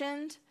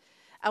functioned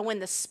when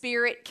the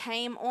Spirit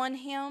came on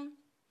him.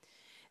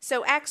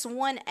 So Acts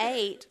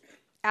 1:8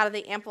 out of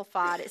the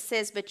Amplified, it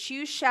says, "But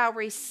you shall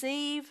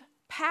receive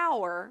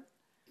power,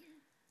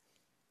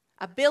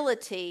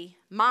 ability,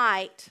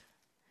 might,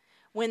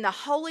 when the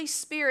Holy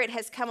Spirit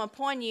has come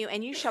upon you,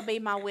 and you shall be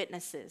my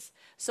witnesses."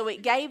 So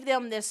it gave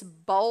them this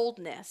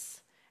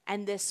boldness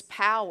and this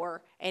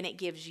power, and it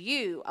gives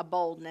you a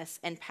boldness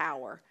and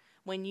power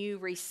when you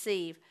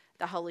receive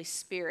the Holy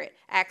Spirit.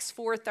 Acts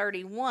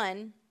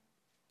 4:31,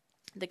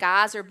 the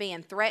guys are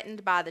being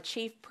threatened by the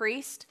chief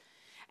priest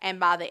and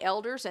by the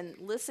elders. And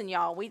listen,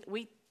 y'all, we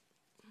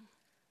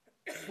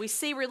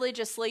see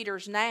religious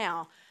leaders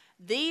now.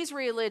 These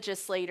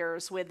religious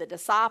leaders with the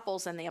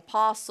disciples and the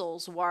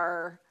apostles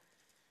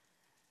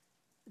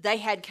they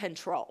had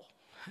control.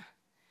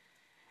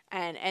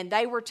 And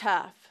they were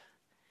tough.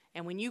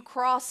 And when you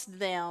crossed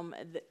them,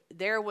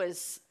 there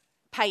was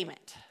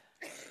payment.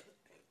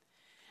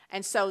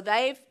 And so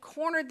they've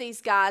cornered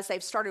these guys.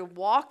 They've started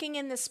walking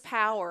in this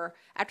power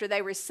after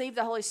they received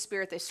the Holy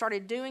Spirit. They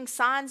started doing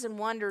signs and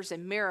wonders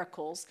and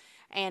miracles.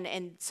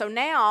 And so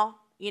now,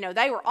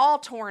 they were all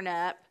torn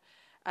up.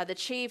 The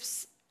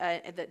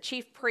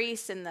chief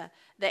priests and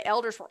the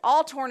elders were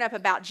all torn up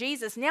about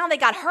Jesus. Now they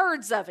got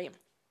herds of him.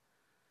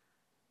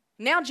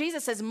 Now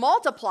Jesus has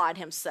multiplied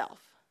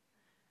himself.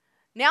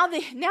 Now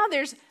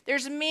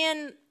there's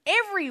men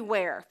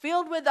everywhere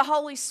filled with the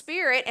Holy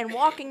Spirit and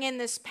walking in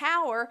this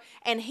power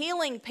and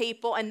healing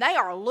people, and they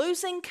are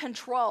losing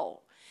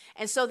control.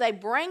 And so they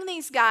bring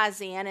these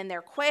guys in, and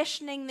they're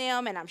questioning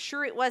them, and I'm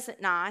sure it wasn't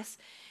nice.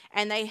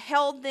 And they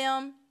held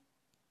them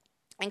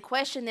and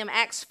questioned them.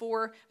 Acts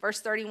 4,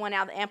 verse 31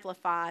 out of the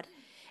Amplified.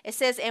 It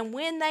says, "And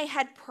when they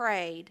had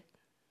prayed,"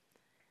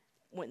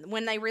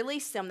 when they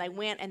released them, they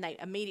went and they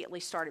immediately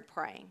started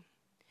praying.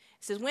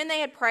 It says, "When they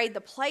had prayed,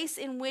 the place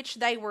in which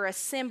they were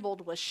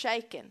assembled was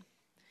shaken,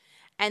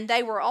 and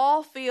they were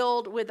all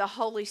filled with the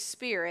Holy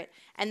Spirit,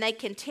 and they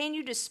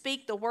continued to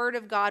speak the word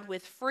of God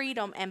with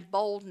freedom and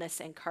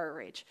boldness and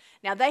courage."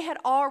 Now, they had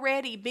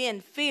already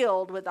been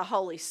filled with the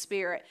Holy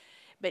Spirit,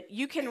 but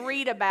you can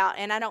read about,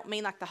 and I don't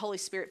mean like the Holy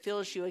Spirit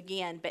fills you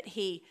again, but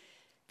he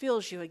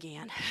fills you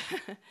again.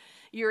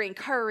 You're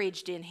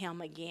encouraged in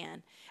him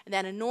again. And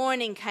that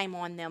anointing came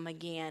on them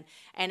again.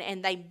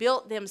 And they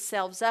built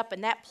themselves up,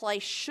 and that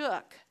place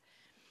shook.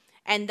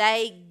 And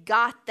they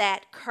got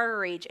that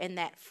courage and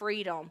that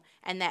freedom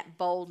and that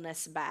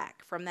boldness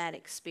back from that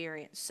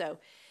experience. So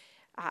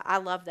I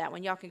love that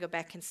one. Y'all can go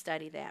back and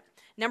study that.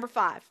 Number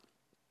 5,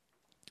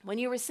 when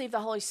you receive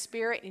the Holy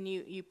Spirit and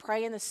you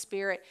pray in the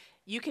Spirit,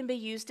 you can be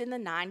used in the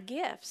 9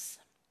 gifts.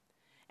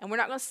 And we're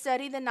not going to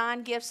study the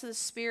 9 gifts of the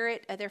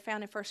Spirit. They're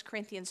found in 1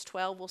 Corinthians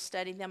 12. We'll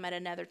study them at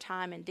another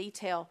time in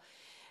detail.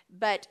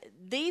 But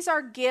these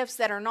are gifts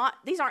that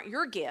these aren't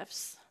your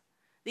gifts.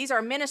 These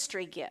are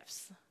ministry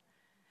gifts.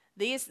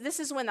 This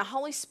is when the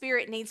Holy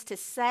Spirit needs to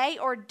say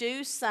or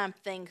do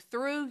something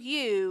through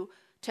you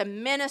to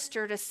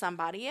minister to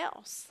somebody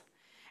else.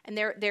 And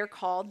they're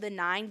called the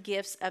 9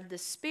 gifts of the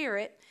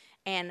Spirit.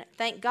 And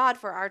thank God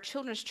for our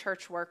children's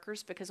church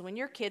workers, because when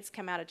your kids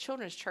come out of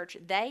children's church,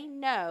 they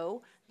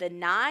know the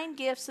 9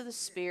 gifts of the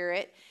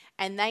Spirit,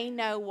 and they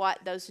know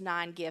what those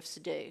 9 gifts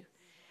do.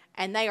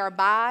 And they are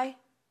by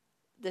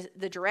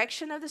the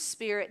direction of the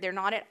Spirit. They're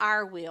not at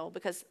our will,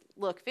 because,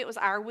 look, if it was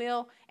our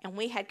will and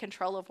we had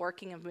control of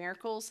working of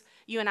miracles,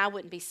 you and I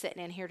wouldn't be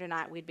sitting in here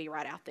tonight. We'd be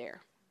right out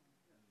there.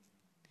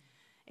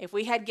 If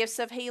we had gifts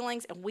of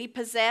healings and we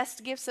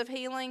possessed gifts of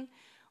healing,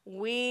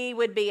 we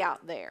would be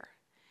out there.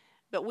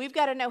 But we've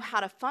got to know how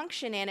to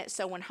function in it,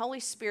 so when Holy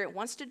Spirit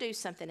wants to do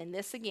something, and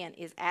this again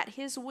is at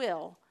his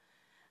will,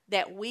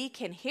 that we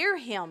can hear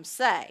him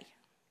say,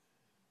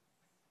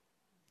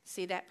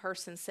 "See that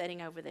person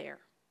sitting over there?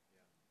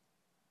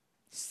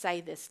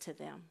 Say this to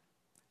them.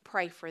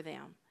 Pray for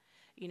them."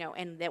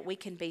 And that we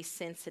can be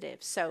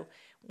sensitive. So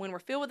when we're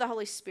filled with the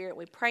Holy Spirit,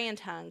 we pray in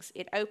tongues.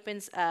 It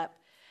opens up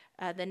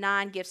the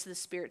 9 gifts of the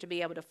Spirit to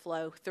be able to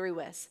flow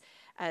through us.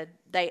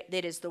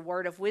 That is the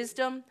word of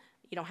wisdom.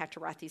 You don't have to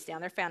write these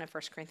down. They're found in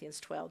 1 Corinthians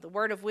 12. The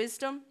word of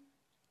wisdom,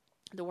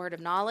 the word of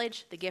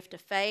knowledge, the gift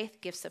of faith,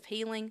 gifts of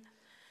healing,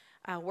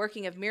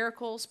 working of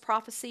miracles,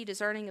 prophecy,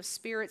 discerning of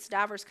spirits,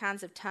 diverse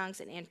kinds of tongues,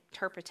 and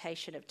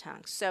interpretation of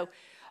tongues. So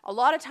a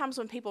lot of times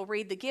when people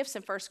read the gifts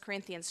in 1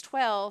 Corinthians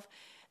 12,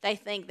 they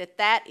think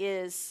that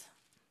is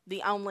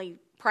the only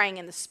praying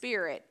in the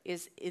Spirit,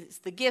 is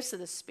the gifts of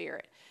the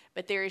Spirit.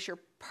 But there is your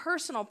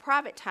personal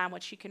private time,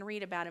 which you can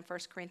read about in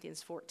 1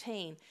 Corinthians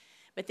 14.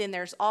 But then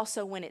there's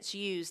also when it's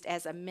used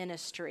as a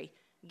ministry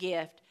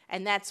gift,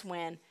 and that's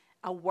when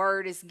a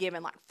word is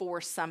given like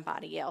for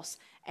somebody else,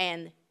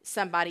 and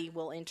somebody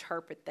will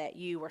interpret that,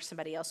 you or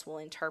somebody else will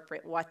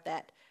interpret what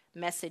that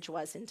message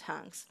was in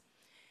tongues.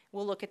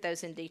 We'll look at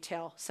those in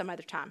detail some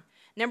other time.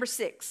 Number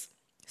 6,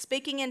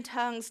 speaking in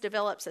tongues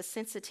develops a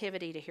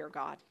sensitivity to hear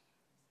God.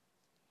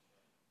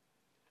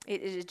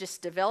 It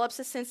just develops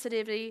a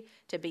sensitivity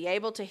to be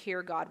able to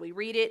hear God. We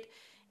read it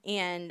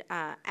in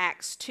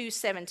Acts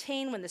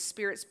 2:17, when the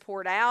Spirit's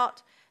poured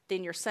out,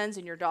 then your sons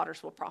and your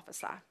daughters will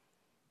prophesy.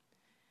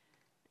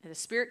 And the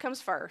Spirit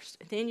comes first,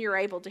 and then you're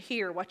able to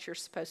hear what you're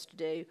supposed to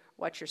do,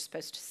 what you're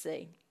supposed to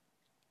see.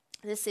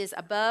 This is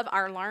above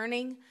our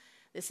learning.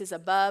 This is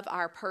above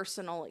our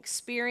personal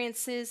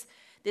experiences.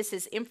 This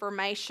is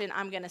information,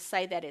 I'm going to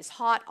say, that is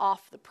hot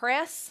off the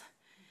press.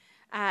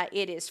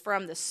 It is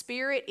from the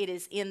Spirit. It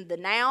is in the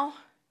now.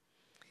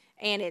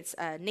 And it's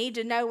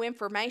need-to-know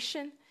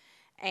information.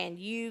 And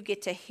you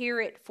get to hear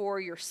it for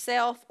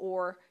yourself,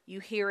 or you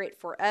hear it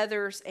for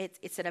others.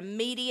 It's an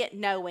immediate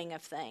knowing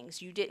of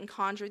things. You didn't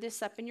conjure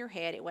this up in your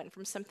head. It wasn't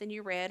from something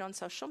you read on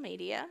social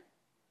media.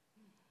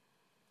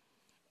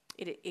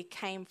 It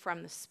came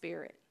from the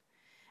Spirit.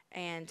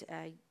 And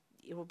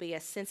it will be a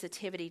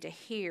sensitivity to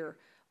hear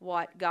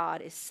what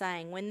God is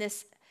saying. When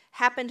this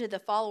happened to the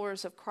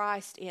followers of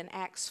Christ in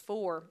Acts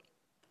 4,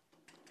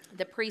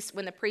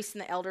 when the priests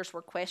and the elders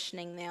were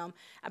questioning them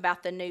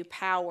about the new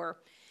power,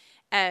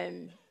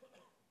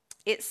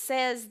 it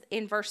says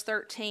in verse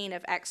 13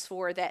 of Acts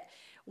 4 that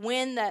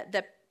when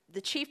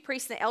the chief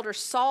priests and the elders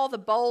saw the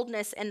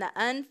boldness and the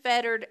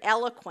unfettered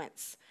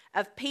eloquence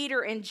of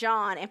Peter and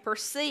John and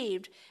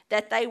perceived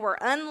that they were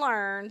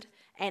unlearned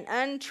and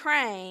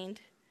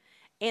untrained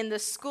in the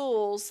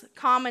schools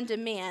common to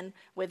men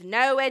with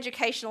no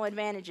educational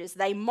advantages,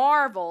 they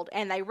marveled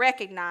and they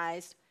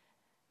recognized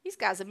these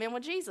guys have been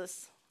with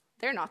Jesus.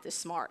 They're not this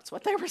smart. It's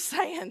what they were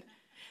saying.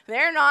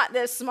 They're not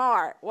this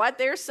smart. What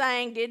they're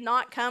saying did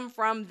not come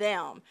from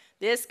them.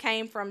 This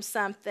came from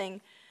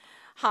something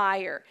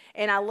higher.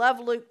 And I love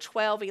Luke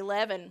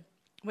 12:11.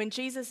 When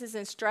Jesus is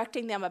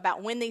instructing them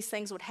about when these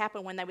things would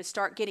happen, when they would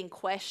start getting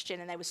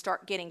questioned and they would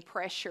start getting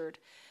pressured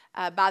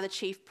by the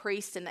chief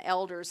priests and the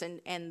elders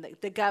and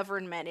the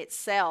government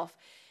itself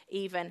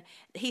even.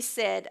 He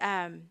said,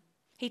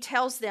 he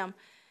tells them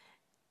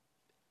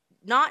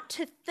not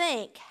to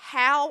think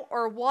how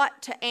or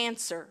what to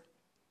answer.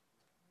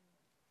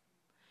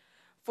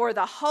 For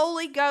the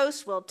Holy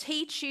Ghost will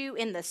teach you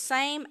in the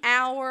same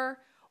hour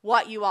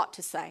what you ought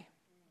to say.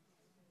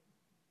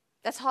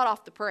 That's hot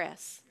off the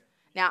press.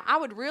 Now, I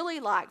would really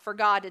like for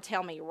God to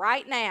tell me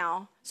right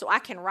now, so I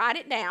can write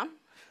it down,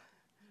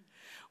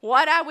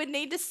 what I would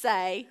need to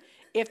say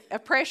if a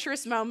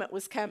pressurous moment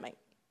was coming.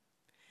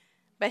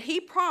 But he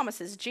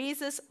promises,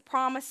 Jesus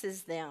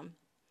promises them.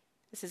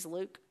 This is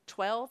Luke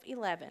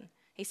 12:11.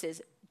 He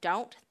says,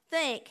 don't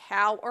think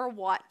how or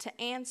what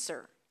to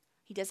answer.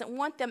 He doesn't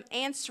want them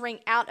answering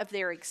out of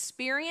their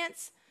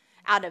experience,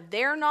 out of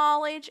their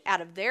knowledge, out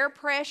of their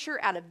pressure,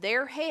 out of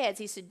their heads.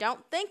 He said,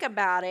 don't think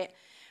about it,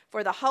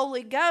 for the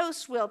Holy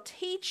Ghost will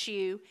teach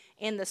you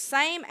in the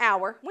same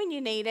hour when you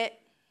need it.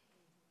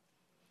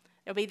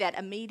 It'll be that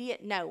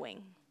immediate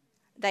knowing.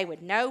 They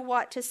would know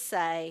what to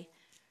say.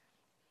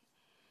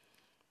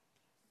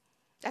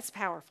 That's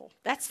powerful.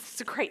 That's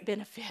a great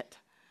benefit.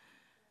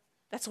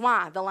 That's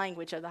why the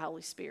language of the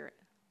Holy Spirit.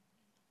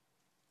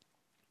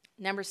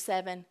 Number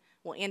 7,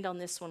 we'll end on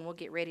this one. We'll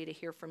get ready to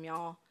hear from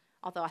y'all.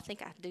 Although I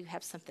think I do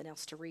have something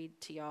else to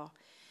read to y'all.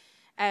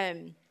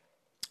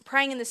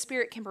 Praying in the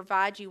Spirit can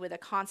provide you with a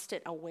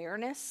constant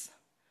awareness,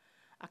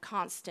 a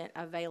constant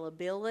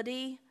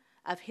availability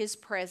of His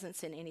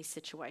presence in any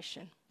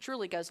situation.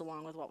 Truly goes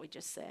along with what we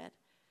just said.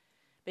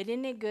 But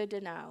isn't it good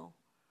to know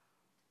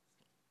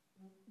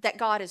that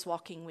God is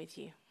walking with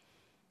you?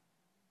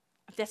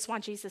 That's why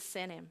Jesus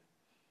sent Him.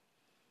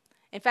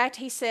 In fact,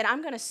 He said,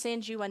 I'm going to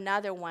send you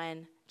another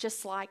one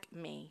just like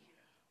me.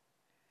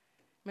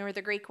 Remember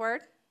the Greek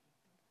word?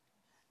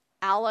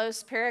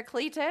 Allos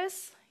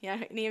parakletos.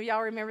 Any of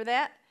y'all remember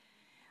that?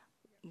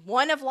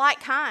 One of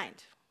like kind.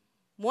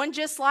 One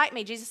just like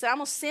me. Jesus said, I'm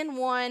going to send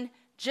one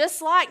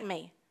just like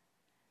me.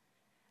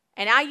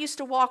 And I used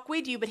to walk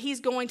with you, but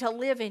He's going to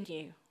live in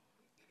you.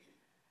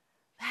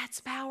 That's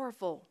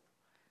powerful.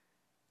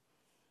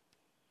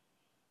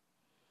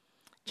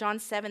 John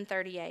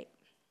 7:38.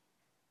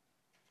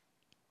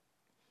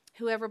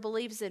 Whoever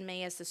believes in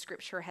me, as the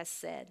scripture has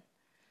said,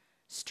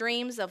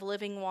 streams of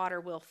living water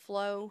will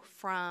flow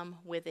from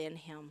within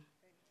him.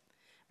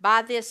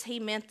 By this he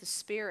meant the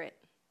Spirit,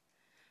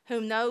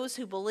 whom those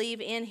who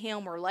believe in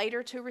Him were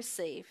later to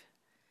receive.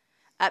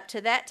 Up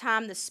to that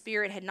time, the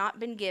Spirit had not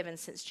been given,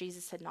 since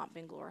Jesus had not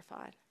been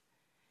glorified.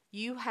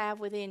 You have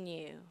within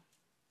you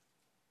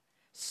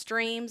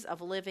streams of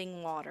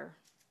living water.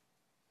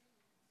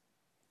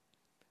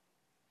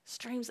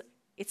 Streams,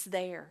 it's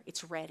there,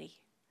 it's ready.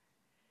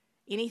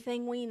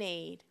 Anything we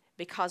need,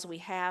 because we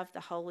have the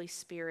Holy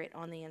Spirit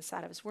on the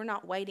inside of us. We're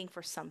not waiting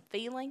for some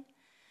feeling.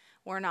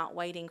 We're not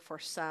waiting for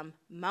some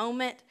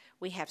moment.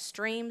 We have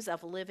streams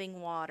of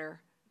living water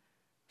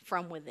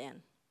from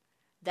within.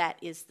 That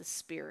is the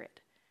Spirit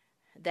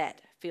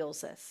that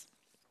fills us.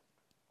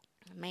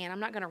 Man, I'm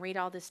not going to read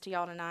all this to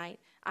y'all tonight.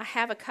 I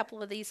have a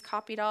couple of these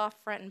copied off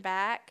front and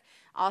back.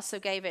 I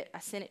sent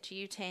it to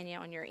you, Tanya,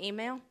 on your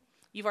email.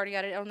 You've already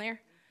got it on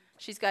there?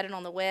 She's got it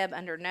on the web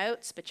under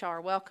notes, but y'all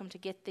are welcome to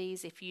get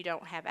these if you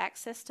don't have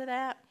access to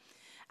that.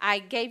 I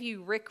gave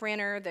you Rick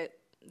Renner,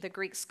 the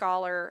Greek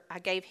scholar. I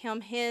gave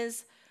him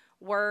his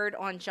word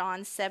on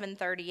John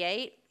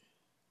 7:38.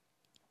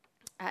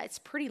 It's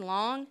pretty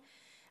long,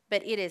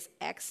 but it is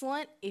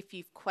excellent if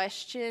you've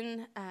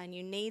questioned and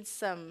you need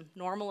some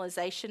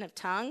normalization of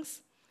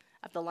tongues,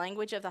 of the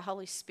language of the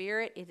Holy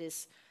Spirit. It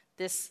is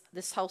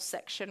this whole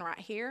section right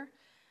here.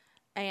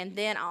 And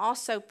then I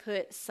also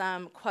put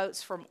some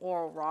quotes from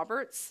Oral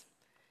Roberts.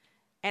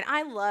 And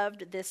I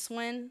loved this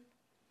one.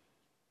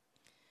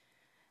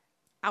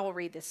 I will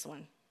read this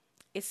one.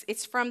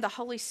 It's from the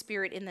Holy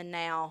Spirit in the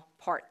Now,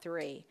 Part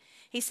 3.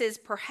 He says,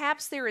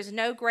 perhaps there is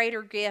no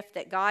greater gift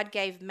that God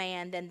gave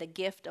man than the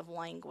gift of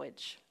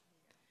language.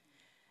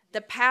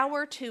 The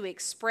power to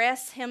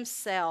express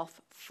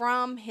himself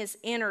from his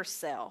inner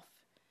self,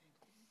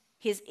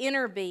 his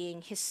inner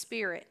being, his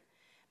spirit.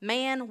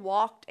 Man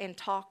walked and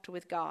talked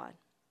with God.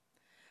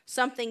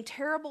 Something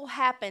terrible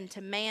happened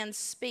to man's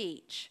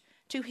speech,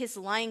 to his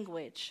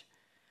language,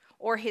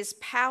 or his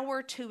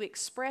power to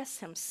express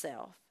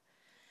himself.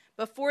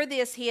 Before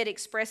this, he had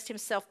expressed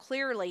himself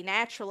clearly,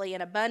 naturally,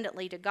 and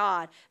abundantly to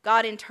God.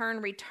 God, in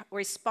turn,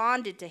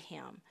 responded to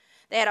him.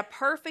 They had a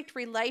perfect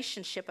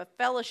relationship, a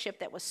fellowship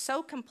that was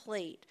so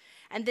complete.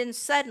 And then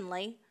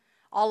suddenly,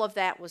 all of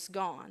that was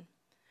gone.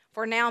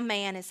 For now,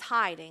 man is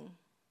hiding.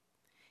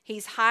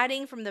 He's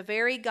hiding from the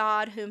very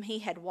God whom he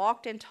had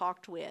walked and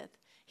talked with.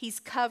 He's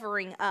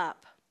covering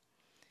up.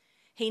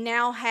 He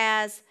now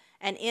has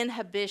an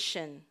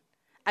inhibition,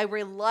 a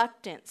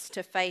reluctance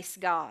to face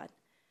God.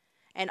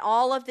 And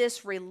all of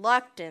this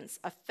reluctance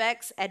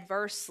affects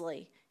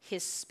adversely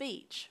his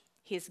speech,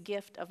 his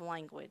gift of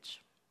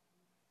language.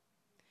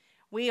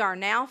 We are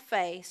now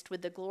faced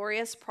with the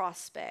glorious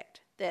prospect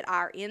that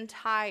our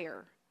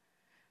entire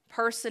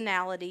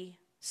personality,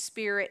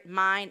 spirit,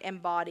 mind,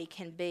 and body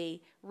can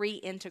be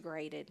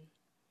reintegrated.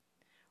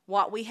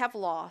 What we have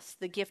lost,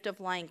 the gift of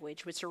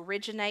language, which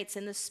originates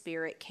in the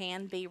spirit,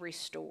 can be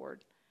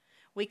restored.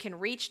 We can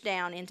reach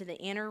down into the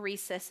inner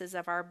recesses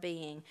of our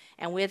being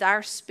and with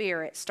our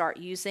spirit start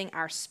using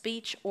our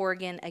speech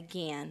organ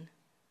again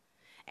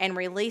and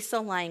release a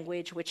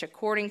language which,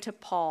 according to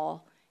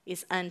Paul,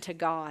 is unto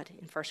God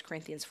in 1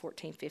 Corinthians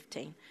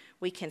 14:15.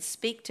 We can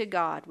speak to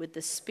God with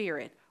the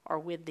spirit or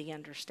with the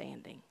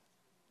understanding.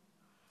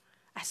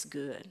 That's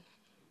good.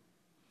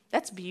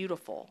 That's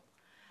beautiful.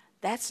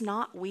 That's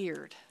not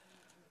weird.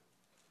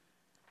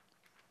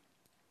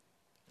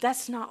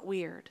 That's not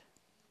weird.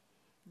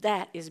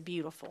 That is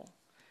beautiful.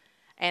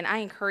 And I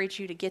encourage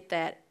you to get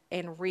that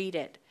and read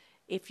it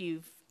if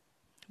you've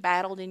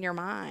battled in your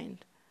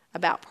mind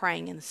about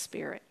praying in the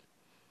Spirit,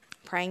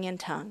 praying in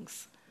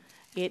tongues.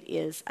 It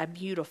is a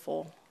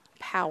beautiful,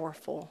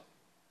 powerful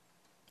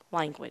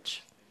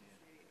language.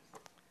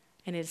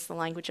 And it is the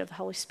language of the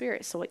Holy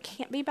Spirit, so it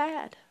can't be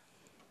bad.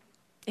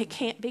 It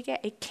can't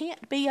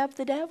be of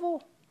the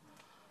devil.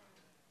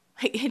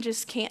 It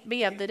just can't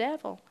be of the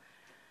devil.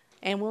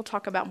 And we'll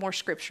talk about more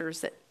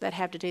scriptures that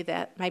have to do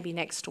that maybe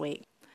next week.